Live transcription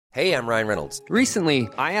Hey, I'm Ryan Reynolds. Recently,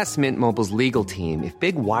 I asked Mint Mobile's legal team if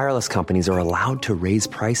big wireless companies are allowed to raise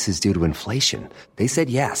prices due to inflation. They said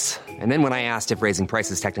yes. And then when I asked if raising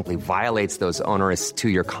prices technically violates those onerous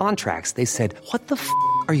two-year contracts, they said, "What the f***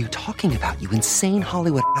 are you talking about, you insane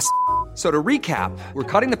Hollywood ass?" So to recap, we're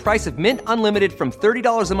cutting the price of Mint Unlimited from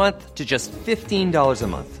 $30 a month to just $15 a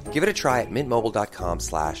month. Give it a try at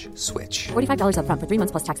mintmobile.com/switch. $45 up front for 3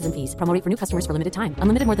 months plus taxes and fees. Promo rate for new customers for limited time.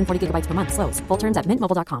 Unlimited more than 40 gigabytes per month. Slows full terms at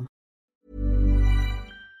mintmobile.com.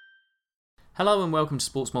 Hello and welcome to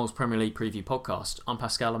Sports Mole's Premier League Preview Podcast. I'm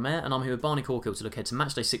Pascal Lemaire and I'm here with Barney Corkill to look ahead to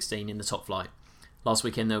Matchday 16 in the top flight. Last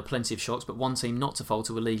weekend there were plenty of shocks, but one team not to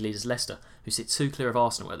falter were league leaders Leicester, who sit 2 clear of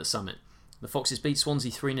Arsenal at the summit. The Foxes beat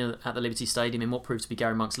Swansea 3-0 at the Liberty Stadium in what proved to be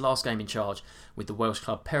Gary Monk's last game in charge, with the Welsh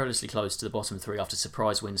club perilously close to the bottom 3 after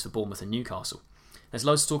surprise wins for Bournemouth and Newcastle. There's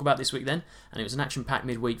loads to talk about this week then, and it was an action-packed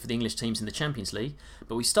midweek for the English teams in the Champions League,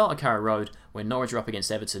 but we start at Carrow Road, where Norwich are up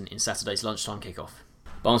against Everton in Saturday's lunchtime kick-off.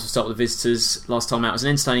 Barnes will start with the visitors. Last time out was an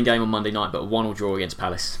entertaining game on Monday night, but a 1-1 draw against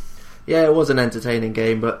Palace. Yeah, it was an entertaining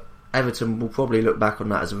game, but Everton will probably look back on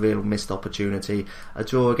that as a real missed opportunity. A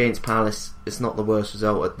draw against Palace is not the worst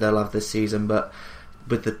result they'll have this season, but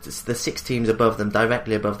with the 6 teams above them,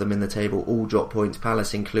 directly above them in the table, all drop points,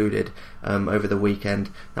 Palace included, over the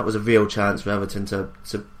weekend. That was a real chance for Everton to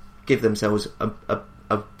give themselves a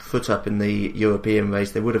foot up in the European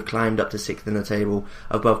race. They would have climbed up to 6th in the table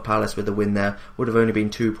above Palace with a win there. Would have only been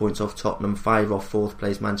 2 points off Tottenham, 5 off 4th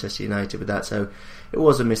place Manchester United with that. So it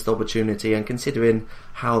was a missed opportunity, and considering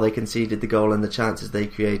how they conceded the goal and the chances they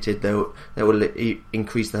created, they will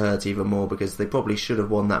increase the hurt even more, because they probably should have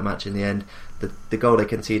won that match in the end. The goal they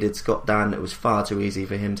conceded, Scott Dan, it was far too easy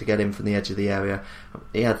for him to get in from the edge of the area.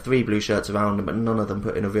 He had 3 blue shirts around him, but none of them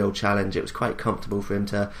put in a real challenge. It was quite comfortable for him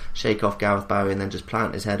to shake off Gareth Barry and then just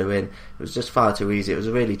plant his header in. It was just far too easy. It was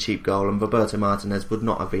a really cheap goal, and Roberto Martinez would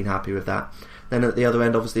not have been happy with that. Then at the other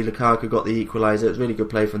end, obviously Lukaku got the equaliser. It was really good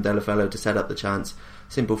play from Deulofeu to set up the chance.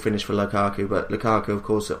 Simple finish for Lukaku, but Lukaku of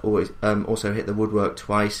course also hit the woodwork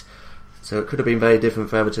twice. So it could have been very different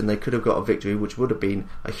for Everton. They could have got a victory, which would have been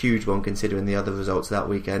a huge one considering the other results that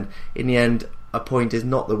weekend. In the end, a point is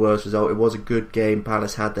not the worst result. It was a good game.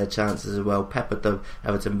 Palace had their chances as well, peppered the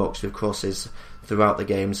Everton box with crosses throughout the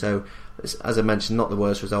game. So, as I mentioned, not the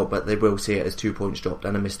worst result, but they will see it as 2 points dropped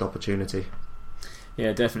and a missed opportunity.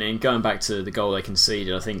 Yeah, definitely. And going back to the goal they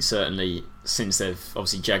conceded, I think certainly since they've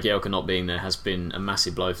obviously Jagielka not being there has been a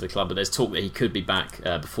massive blow for the club. But there's talk that he could be back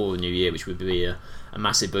before the new year, which would be a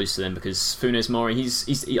massive boost to them, because Funes Mori, I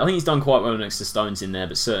think he's done quite well next to Stones in there,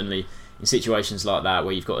 but certainly in situations like that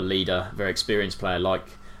where you've got a leader, a very experienced player like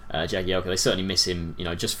Jagielka, they certainly miss him,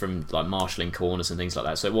 just from like marshalling corners and things like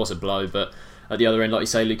that. So it was a blow, but at the other end, like you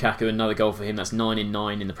say, Lukaku, another goal for him. That's 9 in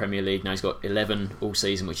 9 in the Premier League. Now he's got 11 all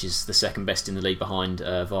season, which is the second best in the league behind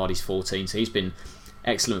Vardy's 14. So he's been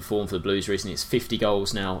excellent form for the Blues recently. It's 50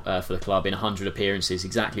 goals now for the club in 100 appearances,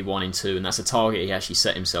 exactly 1 in 2, and that's a target he actually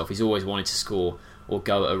set himself. He's always wanted to score or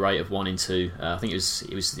go at a rate of 1 in 2. I think it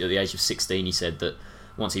was at the age of 16 he said that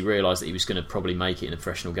once he realised that he was going to probably make it in a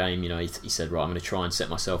professional game, he said, right, I'm going to try and set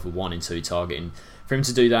myself a 1 in 2 target. And for him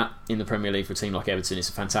to do that in the Premier League for a team like Everton, it's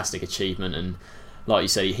a fantastic achievement. And like you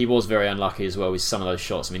said, he was very unlucky as well with some of those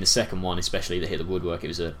shots. I mean, the second one especially that hit the woodwork, it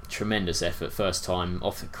was a tremendous effort. First time,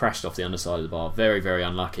 crashed off the underside of the bar. Very, very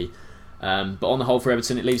unlucky. But on the whole for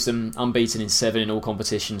Everton, it leaves them unbeaten in 7 in all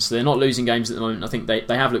competitions. So they're not losing games at the moment. I think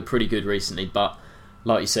they have looked pretty good recently, but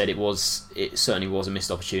like you said, it certainly was a missed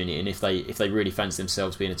opportunity. And if they really fancy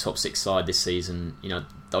themselves being a top 6 side this season,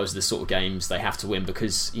 those are the sort of games they have to win,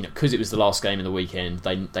 because it was the last game in the weekend.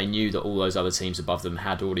 They knew that all those other teams above them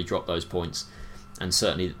had already dropped those points, and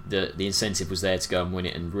certainly the incentive was there to go and win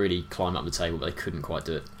it and really climb up the table, but they couldn't quite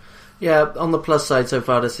do it. Yeah, on the plus side so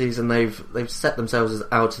far this season, they've set themselves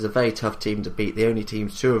out as a very tough team to beat. The only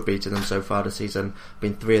teams to have beaten them so far this season have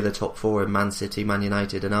been 3 of the top 4 in Man City, Man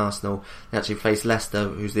United and Arsenal. They actually face Leicester,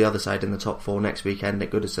 who's the other side in the top 4 next weekend at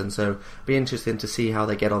Goodison, so it'll be interesting to see how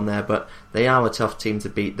they get on there, but they are a tough team to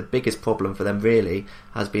beat. The biggest problem for them really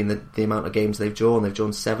has been the amount of games they've drawn. They've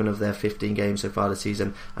drawn 7 of their 15 games so far this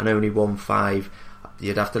season and only won 5.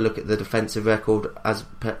 You'd have to look at the defensive record as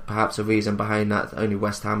perhaps a reason behind that. Only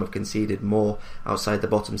West Ham have conceded more outside the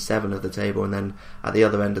bottom 7 of the table, and then at the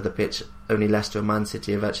other end of the pitch, only Leicester and Man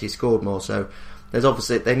City have actually scored more. So there's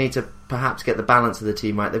obviously, they need to perhaps get the balance of the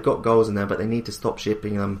team right. They've got goals in there, but they need to stop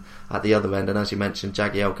shipping them at the other end. And as you mentioned,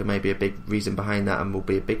 Jagielka may be a big reason behind that and will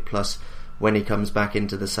be a big plus when he comes back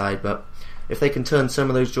into the side. But if they can turn some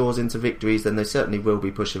of those draws into victories, then they certainly will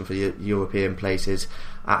be pushing for European places.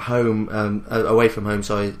 At home, away from home,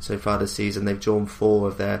 so far this season, they've drawn 4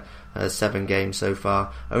 of their 7 games so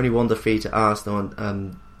far. Only 1 defeat at Arsenal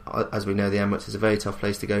as we know, the Emirates is a very tough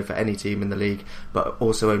place to go for any team in the league, but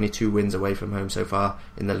also only 2 wins away from home so far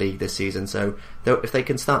in the league this season. So if they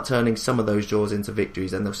can start turning some of those draws into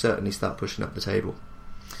victories, then they'll certainly start pushing up the table.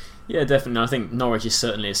 Yeah, definitely. I think Norwich is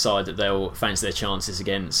certainly a side that they'll fancy their chances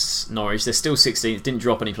against. Norwich, they're still 16th, didn't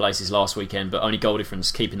drop any places last weekend, but only goal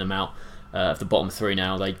difference keeping them out of the bottom 3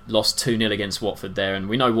 now. They lost 2-0 against Watford there, and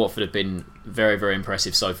we know Watford have been very, very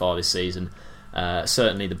impressive so far this season.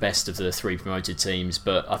 Certainly the best of the 3 promoted teams,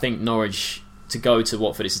 but I think Norwich, to go to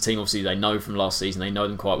Watford, it's a team obviously they know from last season, they know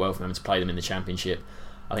them quite well from having to play them in the Championship.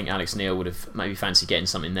 I think Alex Neil would have maybe fancied getting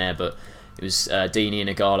something there, but it was Deeney and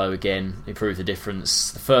Igalo again who proved the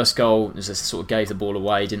difference. The first goal was just sort of gave the ball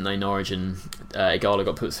away, didn't they, Norwich, and Igalo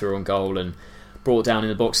got put through on goal and brought down in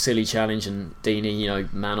the box, silly challenge, and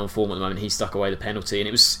Deeney, man on form at the moment, he stuck away the penalty, and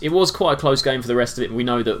it was quite a close game for the rest of it. We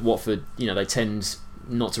know that Watford, they tend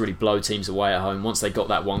not to really blow teams away at home. Once they got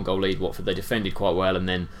that 1-goal lead, Watford, they defended quite well, and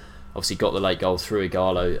then obviously got the late goal through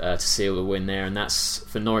Igalo to seal the win there. And that's,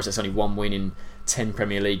 for Norwich, that's only 1 win in 10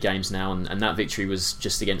 Premier League games now, and that victory was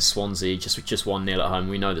just against Swansea, just 1-0 at home.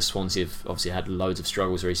 We know that Swansea have obviously had loads of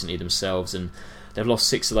struggles recently themselves, and they've lost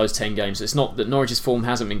 6 of those 10 games. It's not that Norwich's form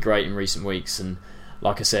hasn't been great in recent weeks, and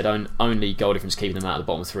like I said, only goal difference keeping them out of the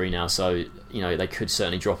bottom 3 now, so they could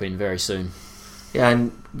certainly drop in very soon. Yeah,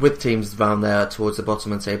 and with teams around there towards the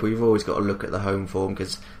bottom of the table, you've always got to look at the home form,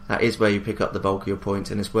 because that is where you pick up the bulk of your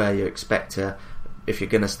points, and it's where you expect to, if you're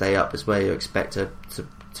going to stay up, it's where you expect to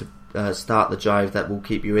start the drive that will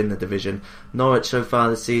keep you in the division. Norwich so far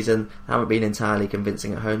this season haven't been entirely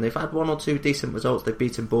convincing at home. They've had 1 or 2 decent results. They've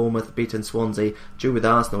beaten Bournemouth, beaten Swansea, drew with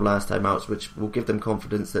Arsenal last time out, which will give them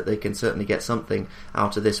confidence that they can certainly get something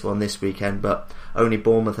out of this one this weekend. But only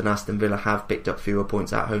Bournemouth and Aston Villa have picked up fewer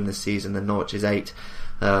points at home this season than Norwich's 8.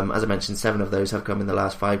 As I mentioned, 7 of those have come in the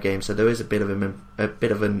last 5 games, so there is a bit of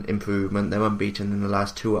an improvement. They're unbeaten in the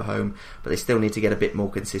last 2 at home, but they still need to get a bit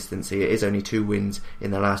more consistency. It is only 2 wins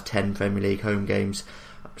in the last 10 Premier League home games,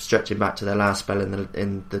 stretching back to their last spell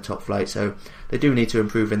in the top flight. So they do need to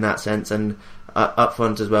improve in that sense, and up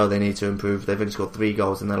front as well, they need to improve. They've only scored 3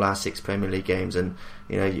 goals in the last 6 Premier League games, and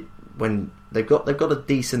when they've got a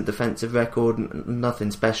decent defensive record, nothing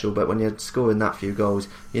special, but when you're scoring that few goals,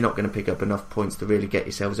 you're not going to pick up enough points to really get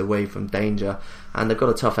yourselves away from danger. And they've got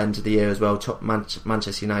a tough end to the year as well.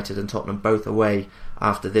 Manchester United and Tottenham both away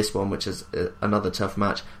after this one, which is another tough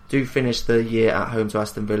match. Do finish the year at home to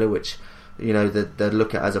Aston Villa, which they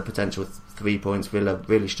look at as a potential 3 points. Villa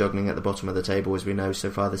really struggling at the bottom of the table, as we know, so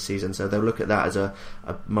far this season, so they'll look at that as a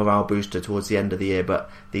morale booster towards the end of the year. But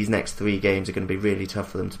these next 3 games are going to be really tough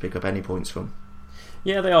for them to pick up any points from.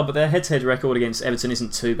 Yeah, they are, but their head-to-head record against Everton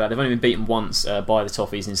isn't too bad. They've only been beaten once by the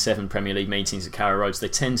Toffees in 7 Premier League meetings at Carrow Road, so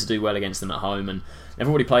they tend to do well against them at home, and they've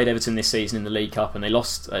already played Everton this season in the League Cup, and they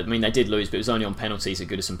lost. They did lose, but it was only on penalties at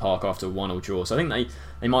Goodison Park after a 1-1 draw, so I think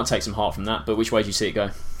they might take some heart from that. But which way do you see it go?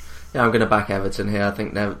 Yeah, I'm going to back Everton here. I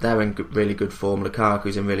think they're in really good form.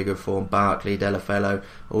 Lukaku's in really good form. Barkley, Delafello,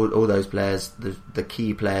 all those players, the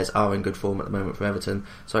key players, are in good form at the moment for Everton.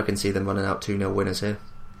 So I can see them running out 2-0 winners here.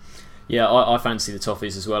 Yeah, I fancy the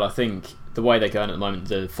Toffees as well. I think the way they're going at the moment,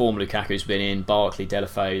 the form Lukaku's been in, Barkley,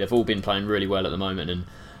 Delafello, they've all been playing really well at the moment, and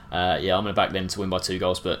I'm going to back them to win by 2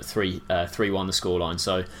 goals, but 3-1 the scoreline.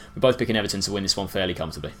 So we're both picking Everton to win this one fairly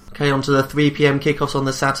comfortably. Okay, on to the 3pm kickoffs on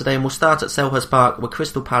the Saturday, and we'll start at Selhurst Park where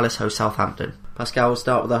Crystal Palace host Southampton. Pascal will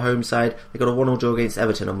start with the home side. They got a 1-1 draw against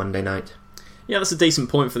Everton on Monday night. Yeah, that's a decent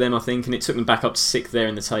point for them, I think, and it took them back up to 6th there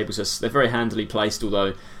in the table, so they're very handily placed,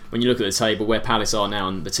 although when you look at the table where Palace are now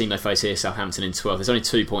and the team they face here, Southampton, in 12th, there's only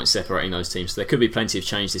 2 points separating those teams, so there could be plenty of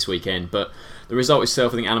change this weekend. But the result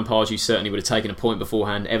itself, I think Alan Pardew certainly would have taken a point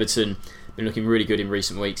beforehand. Everton been looking really good in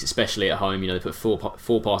recent weeks, especially at home. They put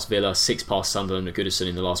 4 past Villa, 6 past Sunderland at Goodison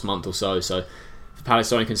in the last month or so. So for Palace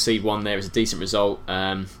to only concede 1 there is a decent result.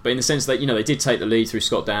 But in the sense that they did take the lead through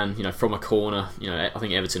Scott Dan, from a corner. I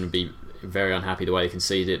think Everton would be very unhappy the way they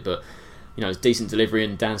conceded it, but it's decent delivery,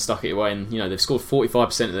 and Dan stuck it away, and they've scored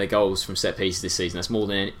 45% of their goals from set pieces this season. That's more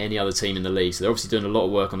than any other team in the league, so they're obviously doing a lot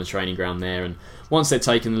of work on the training ground there, and once they'd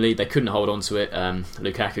taken the lead they couldn't hold on to it.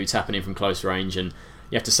 Lukaku tapping in from close range, and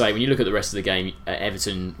you have to say, when you look at the rest of the game,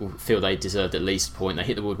 Everton will feel they deserved at least a point. They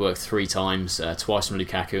hit the woodwork 3 times, twice from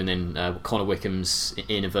Lukaku, and then Connor Wickham's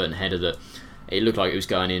inadvertent header that it looked like it was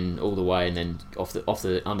going in all the way, and then off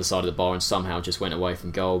the underside of the bar, and somehow just went away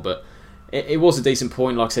from goal. But it was a decent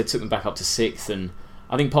point. Like I said, took them back up to 6th, and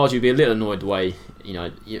I think Pardew would be a little annoyed the way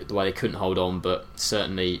they couldn't hold on, but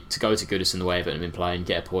certainly to go to Goodison the way Everton have been playing,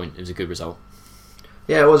 get a point, it was a good result.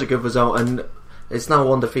 Yeah, it was a good result, and it's now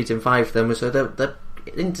 1 defeat in 5 for them, so they're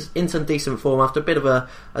in some decent form after a bit of a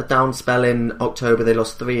down spell in October. They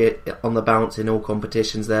lost 3 on the bounce in all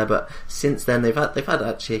competitions there, but since then they've had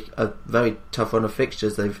actually a very tough run of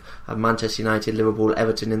fixtures. They've had Manchester United, Liverpool,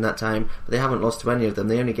 Everton in that time, but they haven't lost to any of them.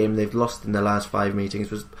 The only game they've lost in the last 5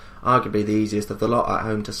 meetings was arguably the easiest of the lot at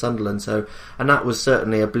home to Sunderland. So, and that was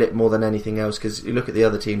certainly a blip more than anything else, because you look at the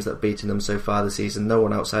other teams that have beaten them so far this season, no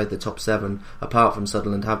one outside the top 7 apart from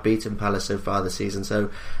Sunderland have beaten Palace so far this season.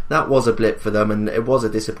 So that was a blip for them, and it was a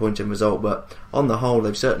disappointing result, but on the whole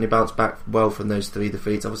they've certainly bounced back well from those 3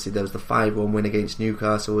 defeats. Obviously there was the 5-1 win against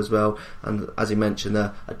Newcastle as well, and as you mentioned,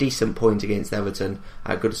 a decent point against Everton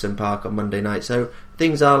at Goodison Park on Monday night. So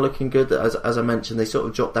things are looking good. As I mentioned, they sort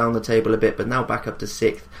of dropped down the table a bit, but now back up to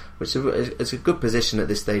 6th, which is a good position at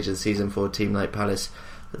this stage of the season for a team like Palace.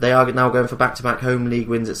 They are now going for back-to-back home league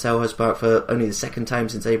wins at Selhurst Park for only the second time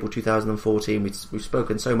since April 2014. We've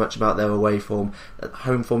spoken so much about their away form.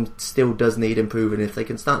 Home form still does need improving. If they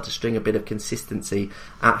can start to string a bit of consistency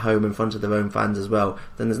at home in front of their own fans as well,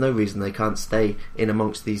 then there's no reason they can't stay in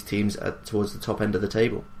amongst these teams towards the top end of the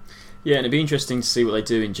table. Yeah, and it'd be interesting to see what they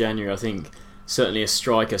do in January. I think certainly a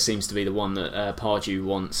striker seems to be the one that Pardew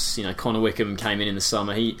wants. Connor Wickham came in the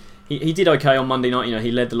summer. He did okay on Monday night.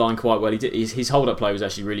 He led the line quite well. His hold-up play was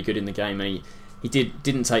actually really good in the game, and he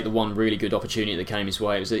didn't take the one really good opportunity that came his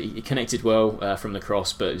way. He connected well from the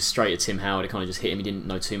cross, but it was straight at Tim Howard. It kind of just hit him. He didn't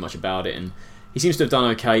know too much about it, and he seems to have done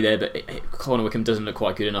okay there. But Connor Wickham doesn't look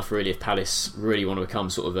quite good enough, really, if Palace really want to become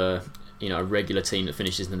sort of a regular team that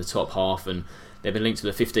finishes in the top half. And they've been linked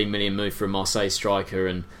with a 15 million move for a Marseille striker,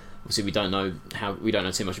 and obviously we don't know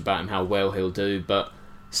too much about him, how well he'll do, but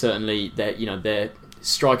certainly their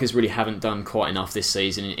strikers really haven't done quite enough this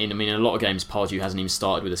season. In a lot of games, Pardew hasn't even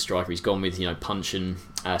started with a striker. He's gone with Punchin,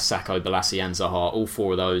 Sakho, Balassi, and Zaha. All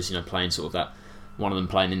 4 of those, playing sort of that. One of them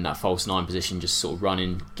playing in that false 9 position, just sort of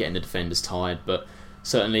running, getting the defenders tired. But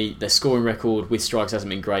certainly their scoring record with strikers hasn't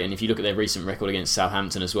been great. And if you look at their recent record against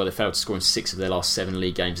Southampton as well, they failed to score in 6 of their last 7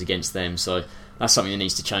 league games against them. So that's something that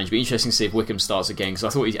needs to change. It'll be interesting to see if Wickham starts again, because I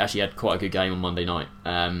thought he actually had quite a good game on Monday night.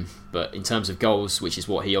 But in terms of goals, which is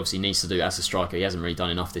what he obviously needs to do as a striker, he hasn't really done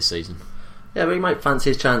enough this season. Yeah, but he might fancy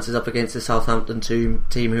his chances up against the Southampton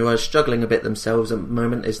team who are struggling a bit themselves at the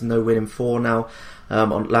moment. There's no win in 4 now.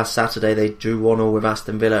 On last Saturday they drew 1-1 with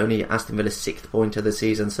Aston Villa, only Aston Villa's 6th point of the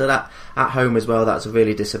season. So that at home as well, that's a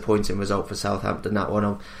really disappointing result for Southampton. That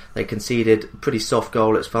one, they conceded a pretty soft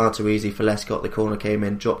goal. It's far too easy for Lescott. The corner came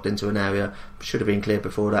in, dropped into an area, should have been cleared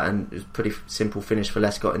before that, and it was a pretty simple finish for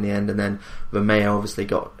Lescott in the end. And then Romeo obviously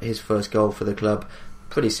got his first goal for the club.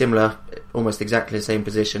 Pretty similar, almost exactly the same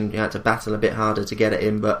position. You had to battle a bit harder to get it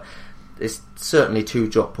in, but it's certainly 2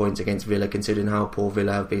 drop points against Villa, considering how poor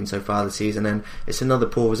Villa have been so far this season. And it's another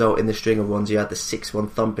poor result in the string of ones. You had the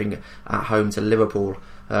 6-1 thumping at home to Liverpool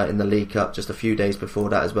in the League Cup just a few days before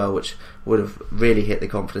that as well, which would have really hit the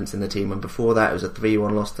confidence in the team. And before that it was a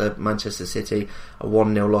 3-1 loss to Manchester City, a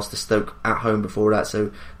 1-0 loss to Stoke at home before that.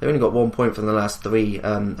 So they've only got 1 point from the last 3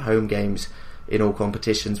 home games in all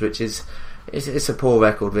competitions, which is it's a poor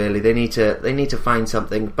record really. They need to find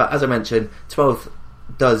something. But as I mentioned, 12th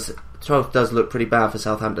does look pretty bad for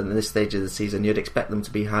Southampton at this stage of the season. You'd expect them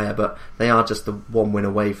to be higher, but they are just the 1 win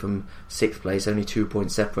away from 6th place. Only 2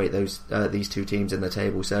 points separate these 2 teams in the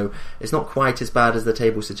table, so it's not quite as bad as the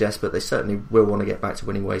table suggests, but they certainly will want to get back to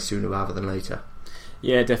winning ways sooner rather than later.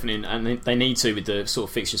 Yeah, definitely, and they need to with the sort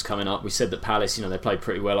of fixtures coming up. We said that Palace, they played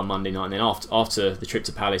pretty well on Monday night, and then after the trip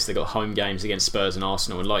to Palace, they got home games against Spurs and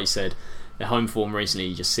Arsenal, and like you said, their home form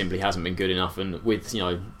recently just simply hasn't been good enough. And with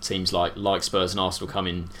teams like Spurs and Arsenal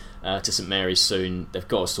coming to St Mary's soon, they've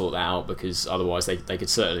got to sort that out, because otherwise they could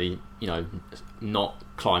certainly not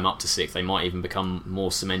climb up to 6th. They might even become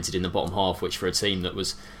more cemented in the bottom half, which for a team that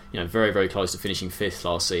was very, very close to finishing 5th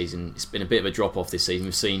last season, it's been a bit of a drop off this season.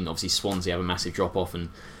 We've seen obviously Swansea have a massive drop off, and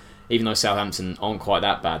even though Southampton aren't quite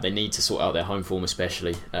that bad, they need to sort out their home form,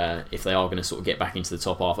 especially if they are going to sort of get back into the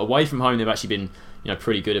top half. Away from home, they've actually been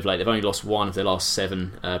pretty good of late. They've only lost 1 of their last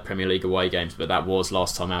 7 Premier League away games, but that was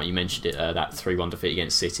last time out. You mentioned it, that 3-1 defeat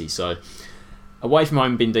against City. So away from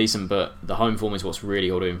home been decent, but the home form is what's really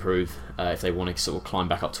got to improve if they want to sort of climb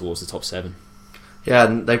back up towards the top 7. Yeah,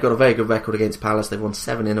 and they've got a very good record against Palace. They've won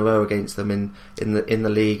 7 in a row against them in the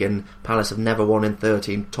league, and Palace have never won in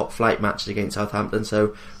 13 top flight matches against Southampton.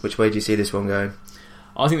 So, which way do you see this one going?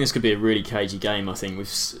 I think this could be a really cagey game. I think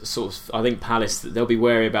I think Palace, they'll be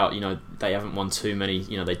wary about they haven't won too many.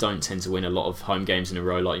 They don't tend to win a lot of home games in a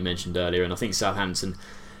row, like you mentioned earlier. And I think Southampton,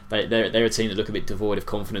 they're a team that look a bit devoid of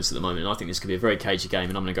confidence at the moment. And I think this could be a very cagey game,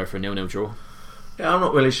 and I'm going to go for a 0-0 draw. Yeah, I'm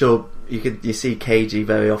not really sure. You see KG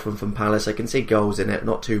very often from Palace. I can see goals in it,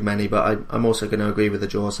 not too many, but I'm also going to agree with the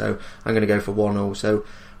draw, so I'm going to go for 1-1. So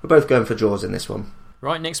we're both going for draws in this one.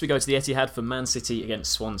 Right, next we go to the Etihad for Man City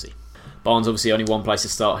against Swansea. Barnes obviously only one place to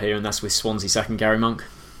start here, and that's with Swansea sacking Gary Monk.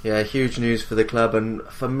 Yeah, huge news for the club, and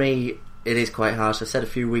for me, it is quite harsh. I said a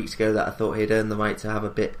few weeks ago that I thought he'd earned the right to have a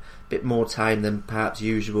bit more time than perhaps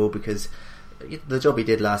usual, because the job he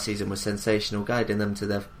did last season was sensational, guiding them to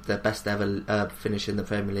their best ever finish in the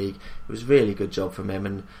Premier League. It was a really good job from him,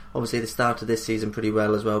 and obviously the start of this season pretty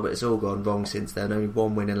well as well, but it's all gone wrong since then. Only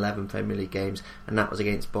one win in 11 Premier League games, and that was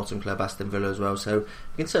against bottom club Aston Villa as well. So you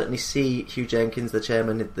can certainly see Hugh Jenkins, the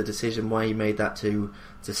chairman, the decision why he made that to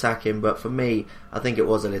sack him, but for me, I think it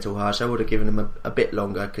was a little harsh. I would have given him a bit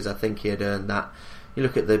longer, because I think he had earned that. You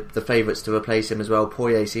look at the favourites to replace him as well.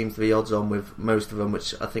 Poirier seems to be odds on with most of them,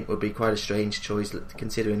 which I think would be quite a strange choice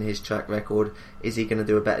considering his track record. Is he going to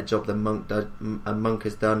do a better job than Monk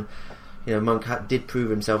has done? You know, Monk did prove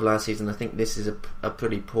himself last season. I think this is a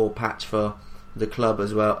pretty poor patch for the club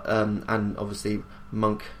as well, and obviously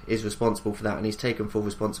Monk is responsible for that, and he's taken full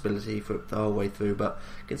responsibility for it the whole way through. But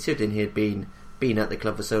considering he had been at the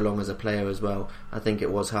club for so long as a player as well, I think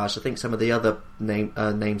it was harsh. I think some of the other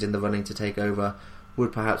names in the running to take over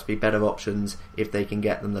would perhaps be better options if they can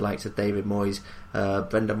get them, the likes of David Moyes.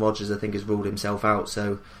 Brendan Rodgers, I think, has ruled himself out,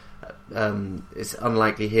 so it's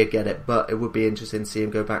unlikely he'll get it, but it would be interesting to see him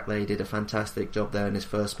go back there. He did a fantastic job there in his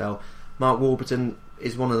first spell. Mark Warburton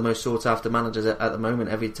is one of the most sought after managers at the moment.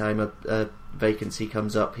 Every time a vacancy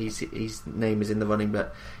comes up, his name is in the running,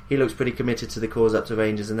 but he looks pretty committed to the cause up to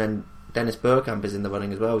Rangers. And then Dennis Bergkamp is in the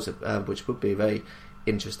running as well, so, which would be a very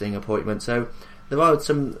interesting appointment. So there are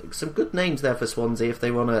some good names there for Swansea if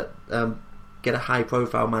they want to get a high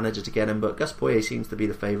profile manager to get him, but Gus Poyet seems to be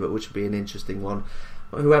the favourite, which would be an interesting one.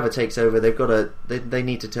 Whoever takes over, they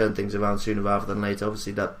need to turn things around sooner rather than later.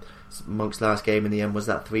 Obviously that Monk's last game in the end was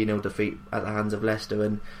that 3-0 defeat at the hands of Leicester,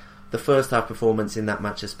 and the first half performance in that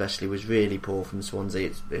match especially was really poor from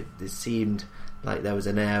Swansea. It seemed like there was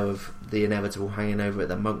an air of the inevitable hanging over it,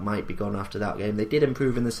 that Monk might be gone after that game. They did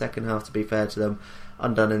improve in the second half, to be fair to them,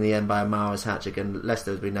 undone in the end by a Mahrez hat-trick, and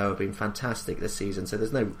Leicester, as we know, have been fantastic this season, so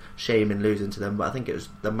there's no shame in losing to them, but I think it was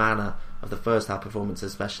the manner of the first half performance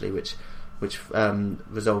especially which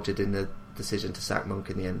resulted in the decision to sack Monk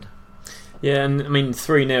in the end. Yeah, and I mean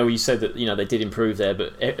 3-0. You said that they did improve there,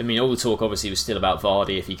 but I mean all the talk obviously was still about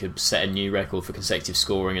Vardy, if he could set a new record for consecutive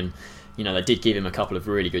scoring, and they did give him a couple of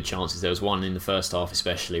really good chances. There was one in the first half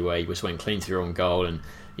especially where he just went clean through on goal, and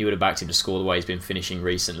you would have backed him to score the way he's been finishing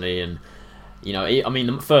recently. And I mean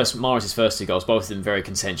Mahrez' first two goals, both of them very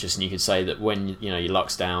contentious, and you could say that when your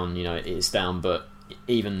luck's down, it's down, but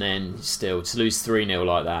even then, still to lose 3-0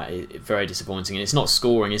 like that, very disappointing. And it's not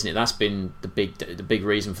scoring, isn't it? That's been the big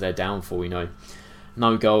reason for their downfall.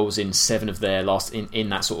 No goals in 7 of their last in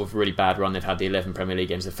that sort of really bad run. They've had the 11 Premier League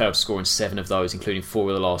games. They've failed to score in 7 of those, including 4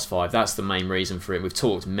 of the last 5. That's the main reason for it. We've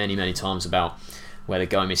talked many times about whether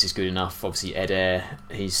Gomez is good enough. Obviously, Eder,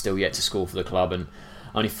 he's still yet to score for the club, and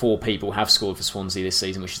only 4 people have scored for Swansea this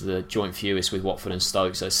season, which is the joint fewest with Watford and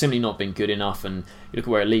Stoke. So it's simply not been good enough. And you look at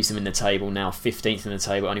where it leaves them in the table now, 15th in the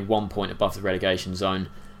table, only 1 point above the relegation zone.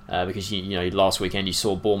 Because last weekend you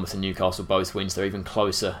saw Bournemouth and Newcastle both wins. They're even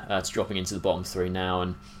closer to dropping into the bottom 3 now,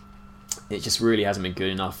 and it just really hasn't been good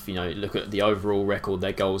enough. Look at the overall record,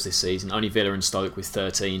 their goals this season. Only Villa and Stoke with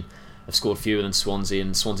 13 have scored fewer than Swansea,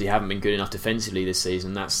 and Swansea haven't been good enough defensively this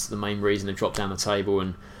season. That's the main reason they've dropped down the table.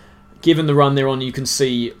 And given the run they're on, you can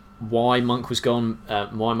see why Monk was gone,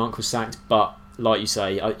 why Monk was sacked. But like you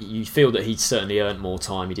say, you feel that he'd certainly earned more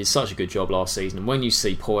time. He did such a good job last season, and when you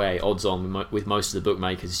see Poyet odds on with most of the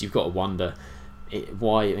bookmakers, you've got to wonder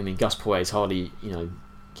why. I mean, Gus Poyet's hardly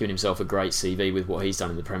given himself a great CV with what he's done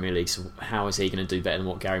in the Premier League. So how is he going to do better than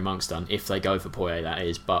what Gary Monk's done if they go for Poyet? That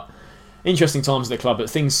is, but interesting times at the club. But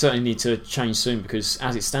things certainly need to change soon, because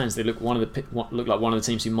as it stands, they look like one of the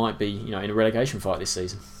teams who might be in a relegation fight this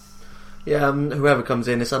season. Yeah, whoever comes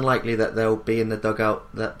in, it's unlikely that they'll be in the dugout,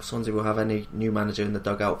 that Swansea will have any new manager in the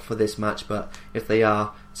dugout for this match, but if they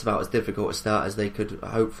are, it's about as difficult a start as they could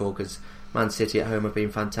hope for, because Man City at home have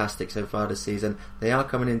been fantastic so far this season. They are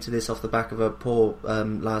coming into this off the back of a poor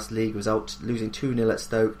last league result, losing 2-0 at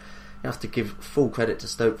Stoke. You have to give full credit to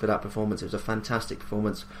Stoke for that performance. It was a fantastic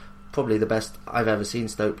performance, probably the best I've ever seen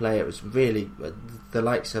Stoke play. It was really the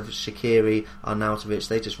likes of Shaqiri, Arnautovic,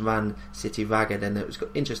 they just ran City ragged, and it was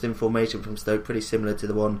interesting formation from Stoke, pretty similar to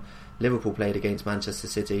the one Liverpool played against Manchester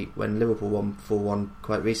City when Liverpool won 4-1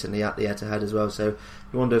 quite recently at the Etihad as well. So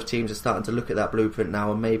you wonder if teams are starting to look at that blueprint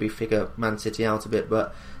now and maybe figure Man City out a bit,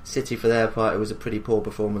 but City, for their part, it was a pretty poor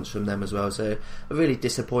performance from them as well. So a really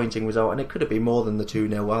disappointing result, and it could have been more than the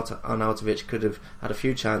 2-0. Arnautovic could have had a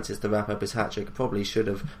few chances to wrap up his hat-trick. Probably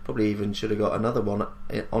even should have got another one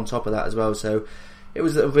on top of that as well. So it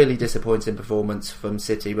was a really disappointing performance from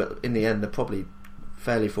City, but in the end they're probably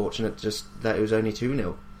fairly fortunate just that it was only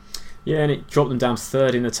 2-0. Yeah, and it dropped them down to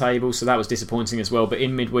third in the table, so that was disappointing as well. But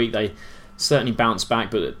in midweek they certainly bounced back,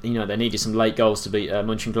 but they needed some late goals to beat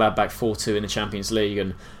Mönchengladbach 4-2 in the Champions League,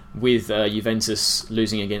 and with Juventus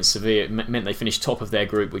losing against Sevilla, it meant they finished top of their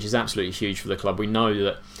group, which is absolutely huge for the club. We know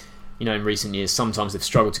that in recent years sometimes they've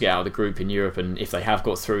struggled to get out of the group in Europe, and if they have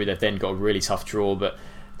got through, they've then got a really tough draw. But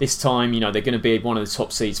this time, they're going to be one of the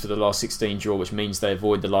top seeds for the last 16 draw, which means they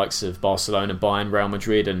avoid the likes of Barcelona, Bayern, Real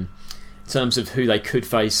Madrid. And in terms of who they could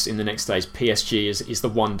face in the next stage, PSG is the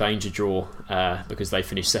one danger draw because they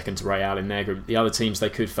finished second to Real in their group. The other teams they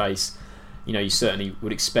could face, you certainly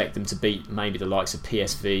would expect them to beat maybe the likes of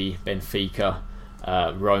PSV, Benfica,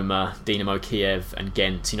 Roma, Dinamo Kiev and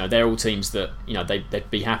Ghent. They're all teams that they'd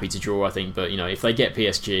be happy to draw, I think. But if they get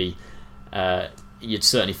PSG, you'd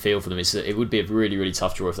certainly feel for them. It would be a really, really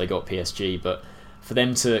tough draw if they got PSG, but for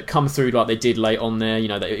them to come through like they did late on there,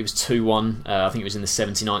 it was 2-1. I think it was in the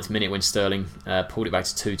 79th minute when Sterling pulled it back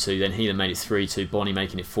to 2-2. Then Heelan made it 3-2. Bonney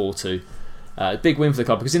making it 4-2. A big win for the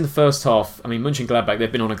club because in the first half, Mönchengladbach,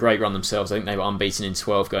 they've been on a great run themselves. I think they were unbeaten in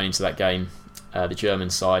 12 going into that game, the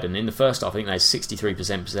German side. And in the first half, I think they had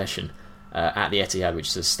 63% possession at the Etihad, which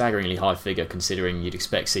is a staggeringly high figure considering you'd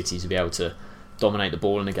expect City to be able to dominate the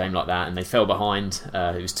ball in a game like that, and they fell behind.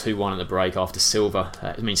 It was 2-1 at the break after Silva.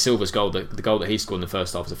 Silva's goal, the goal that he scored in the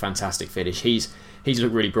first half was a fantastic finish. He's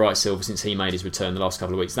looked really bright, Silva, since he made his return the last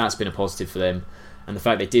couple of weeks. That's been a positive for them, and the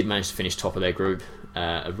fact they did manage to finish top of their group,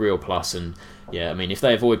 a real plus. And if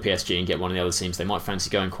they avoid PSG and get one of the other teams, they might fancy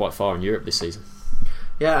going quite far in Europe this season.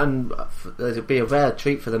 Yeah, and it'll be a rare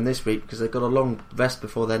treat for them this week because they've got a long rest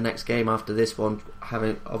before their next game after this one.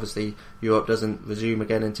 Obviously, Europe doesn't resume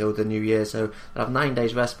again until the new year, so they'll have 9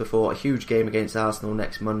 days rest before a huge game against Arsenal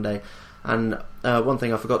next Monday. And one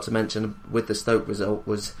thing I forgot to mention with the Stoke result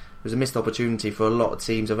was it was a missed opportunity for a lot of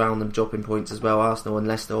teams around them dropping points as well. Arsenal and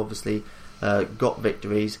Leicester obviously got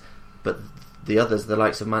victories, but the others, the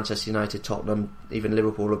likes of Manchester United, Tottenham, even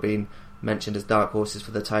Liverpool have been mentioned as dark horses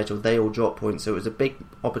for the title. They all dropped points, so it was a big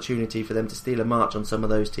opportunity for them to steal a march on some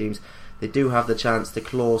of those teams. They do have the chance to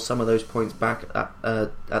claw some of those points back at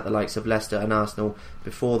the likes of Leicester and Arsenal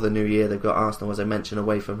before the new year. They've got Arsenal, as I mentioned,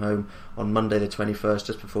 away from home on Monday the 21st,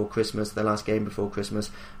 just before Christmas, their last game before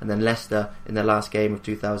Christmas, and then Leicester in their last game of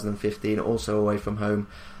 2015, also away from home.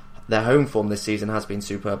 Their home form this season has been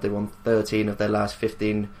superb. They won 13 of their last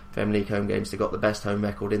 15 Premier League home games. They got the best home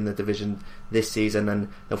record in the division this season, and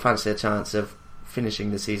they'll fancy a chance of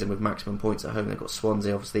finishing the season with maximum points at home. They've got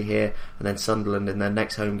Swansea obviously here, and then Sunderland in their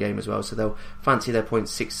next home game as well. So they'll fancy their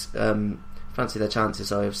chances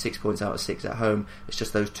of 6 points out of 6 at home. It's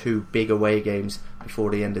just those 2 big away games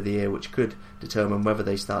before the end of the year which could determine whether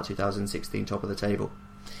they start 2016 top of the table.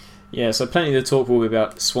 Yeah, so plenty of the talk will be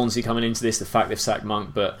about Swansea coming into this, the fact they've sacked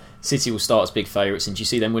Monk, but City will start as big favourites, and do you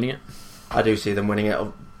see them winning it? I do see them winning it.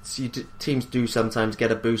 Teams do sometimes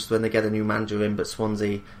get a boost when they get a new manager in, but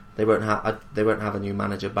Swansea, they won't have a new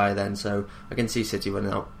manager by then, so I can see City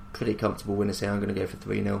winning out. Pretty comfortable win. I'm going to go for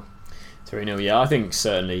 3-0. 3-0, yeah. I think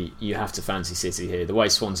certainly you have to fancy City here. The way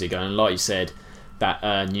Swansea are going, and like you said,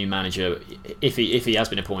 that new manager, if he has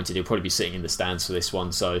been appointed, he'll probably be sitting in the stands for this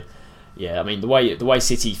one, so yeah, the way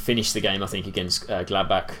City finished the game, I think, against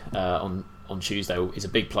Gladbach on Tuesday is a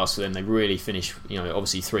big plus for them. They really finished,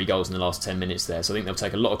 obviously 3 goals in the last 10 minutes there. So I think they'll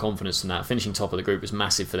take a lot of confidence from that. Finishing top of the group was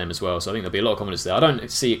massive for them as well. So I think there'll be a lot of confidence there. I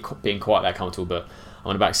don't see it being quite that comfortable, but I'm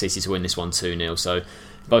going to back City to win this one 2-0. So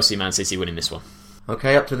both see Man City winning this one.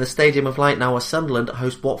 Okay, up to the Stadium of Light now as Sunderland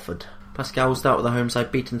host Watford. Pascal will start with the home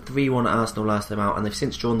side, beaten 3-1 at Arsenal last time out, and they've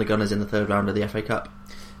since drawn the Gunners in the third round of the FA Cup.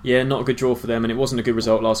 Yeah, not a good draw for them, and it wasn't a good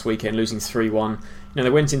result last weekend, losing 3-1. They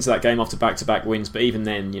went into that game after back-to-back wins, but even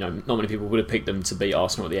then, not many people would have picked them to beat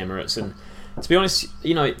Arsenal at the Emirates. And to be honest,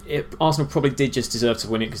 Arsenal probably did just deserve to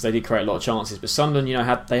win it because they did create a lot of chances. But Sunderland,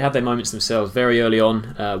 they had their moments themselves very early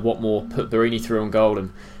on. Watmore put Barini through on goal, and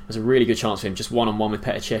it was a really good chance for him, just one-on-one with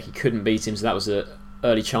Petr Cech. He couldn't beat him, so that was an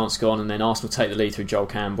early chance gone. And then Arsenal take the lead through Joel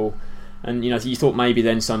Campbell. And you thought maybe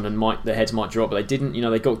then Sunderland their heads might drop, but they didn't.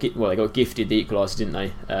 They got gifted the equaliser, didn't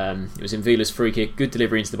they? It was in Vila's free kick, good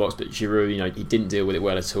delivery into the box, but Giroud, he didn't deal with it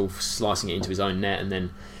well at all, slicing it into his own net. And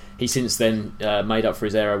then he since then made up for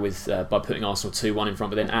his error by putting Arsenal 2-1 in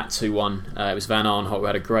front. But then at 2-1, it was Van Arnholt who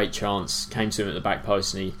had a great chance, came to him at the back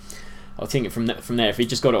post, and I think from there, if he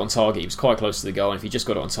just got it on target, he was quite close to the goal. And if he just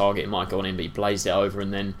got it on target, it might have gone in, but he blazed it over,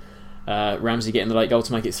 and then Ramsey getting the late goal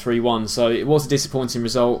to make it 3-1. So it was a disappointing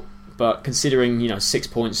result, but considering 6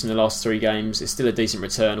 points in the last 3 games, it's still a decent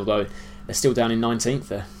return, although they're still down in 19th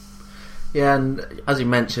there. Yeah, and as you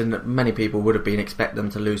mentioned, many people would have been expecting them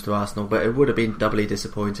to lose to Arsenal, but it would have been doubly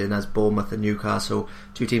disappointing as Bournemouth and Newcastle,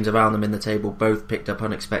 2 teams around them in the table, both picked up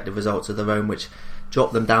unexpected results of their own, which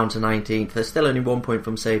dropped them down to 19th. They're still only 1 point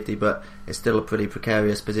from safety, but it's still a pretty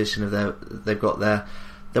precarious position they've got there.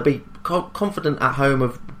 They'll be confident at home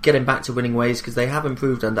of getting back to winning ways because they have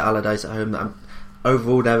improved under Allardyce at home.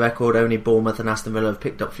 Overall, their record, only Bournemouth and Aston Villa have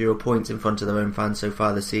picked up fewer points in front of their own fans so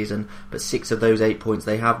far this season, but 6 of those 8 points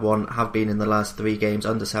they have won have been in the last 3 games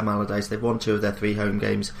under Sam Allardyce. They've won 2 of their 3 home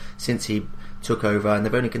games since he took over, and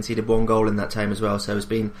they've only conceded 1 goal in that time as well, so it's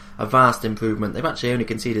been a vast improvement. They've actually only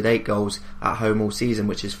conceded 8 goals at home all season,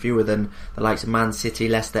 which is fewer than the likes of Man City,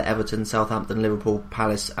 Leicester, Everton, Southampton, Liverpool,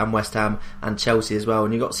 Palace and West Ham and Chelsea as well,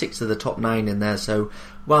 and you've got 6 of the top 9 in there. So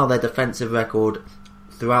while their defensive record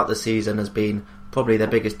throughout the season has been probably their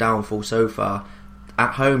biggest downfall so far,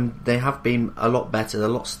 at home they have been a lot better, a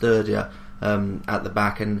lot sturdier at the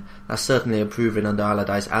back, and that's certainly improving under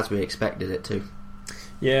Allardyce as we expected it to.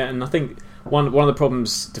 Yeah, and I think one of the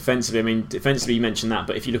problems defensively, defensively you mentioned that,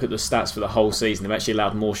 but if you look at the stats for the whole season, they've actually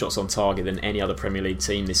allowed more shots on target than any other Premier League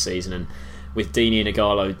team this season, and with Deeney and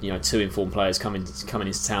Ighalo, 2 informed players coming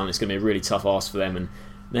into town, it's going to be a really tough ask for them. And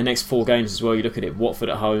their next 4 games as well, you look at it: Watford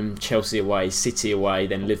at home, Chelsea away, City away,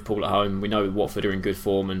 then Liverpool at home. We know Watford are in good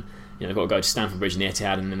form, and they've got to go to Stamford Bridge and the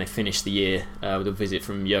Etihad, and then they finish the year with a visit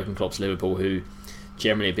from Jurgen Klopp's Liverpool, who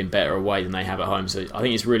generally have been better away than they have at home. So I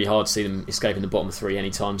think it's really hard to see them escaping the bottom 3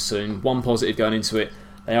 anytime soon. One positive going into it: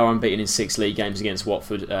 they are unbeaten in 6 league games against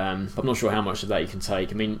Watford. I'm not sure how much of that you can take.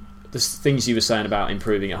 The things you were saying about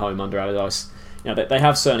improving at home under Allardyce, they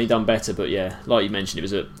have certainly done better, but yeah, like you mentioned, it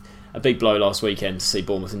was a big blow last weekend to see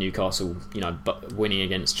Bournemouth and Newcastle, winning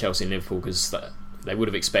against Chelsea and Liverpool, because they would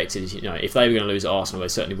have expected, if they were going to lose at Arsenal, they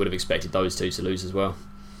certainly would have expected those 2 to lose as well.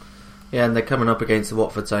 Yeah, and they're coming up against the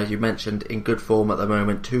Watford side, you mentioned, in good form at the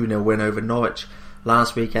moment. 2-0 win over Norwich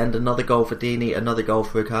last weekend. Another goal for Deeney, another goal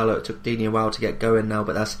for Ighalo. It took Deeney a while to get going now,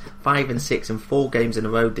 but that's 5 and 6 and 4 games in a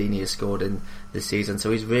row Deeney has scored in this season,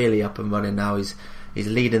 so he's really up and running now. He's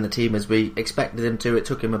leading the team as we expected him to. It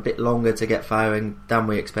took him a bit longer to get firing than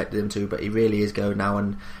we expected him to, but he really is going now,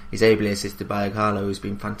 and he's ably assisted by Ighalo, who's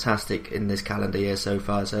been fantastic in this calendar year so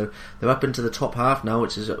far. So they're up into the top half now,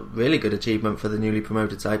 which is a really good achievement for the newly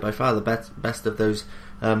promoted side, by far the best of those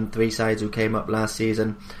 3 sides who came up last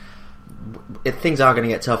season. Things are going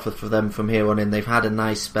to get tougher for them from here on in. They've had a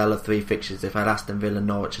nice spell of 3 fixtures. They've had Aston Villa,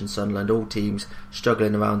 Norwich and Sunderland, all teams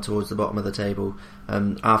struggling around towards the bottom of the table.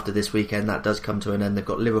 After this weekend, that does come to an end. They've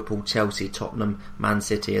got Liverpool, Chelsea, Tottenham, Man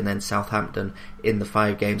City and then Southampton in the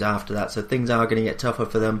 5 games after that. So things are going to get tougher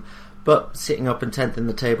for them. But sitting up in 10th in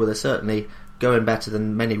the table, they're certainly going better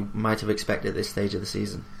than many might have expected at this stage of the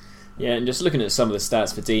season. Yeah, and just looking at some of the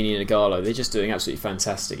stats for Deeney and Ighalo, they're just doing absolutely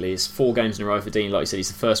fantastically. It's 4 games in a row for Deeney. Like you said, he's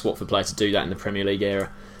the first Watford player to do that in the Premier League era.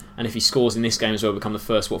 And if he scores in this game as well, become the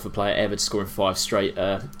first Watford player ever to score in 5 straight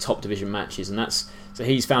top division matches. And so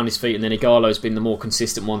he's found his feet. And then Ighalo's been the more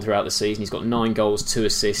consistent one throughout the season. He's got 9 goals, 2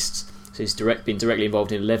 assists. So he's been directly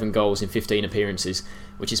involved in 11 goals in 15 appearances,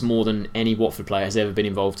 which is more than any Watford player has ever been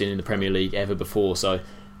involved in the Premier League ever before. So,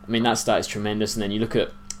 that stat is tremendous. And then you look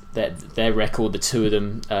at their record, the 2 of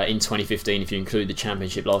them in 2015, if you include the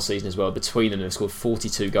Championship last season as well, between them they've scored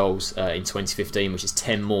 42 goals in 2015, which is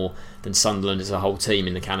 10 more than Sunderland as a whole team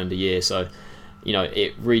in the calendar year. So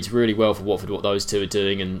it reads really well for Watford what those 2 are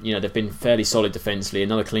doing, and they've been fairly solid defensively.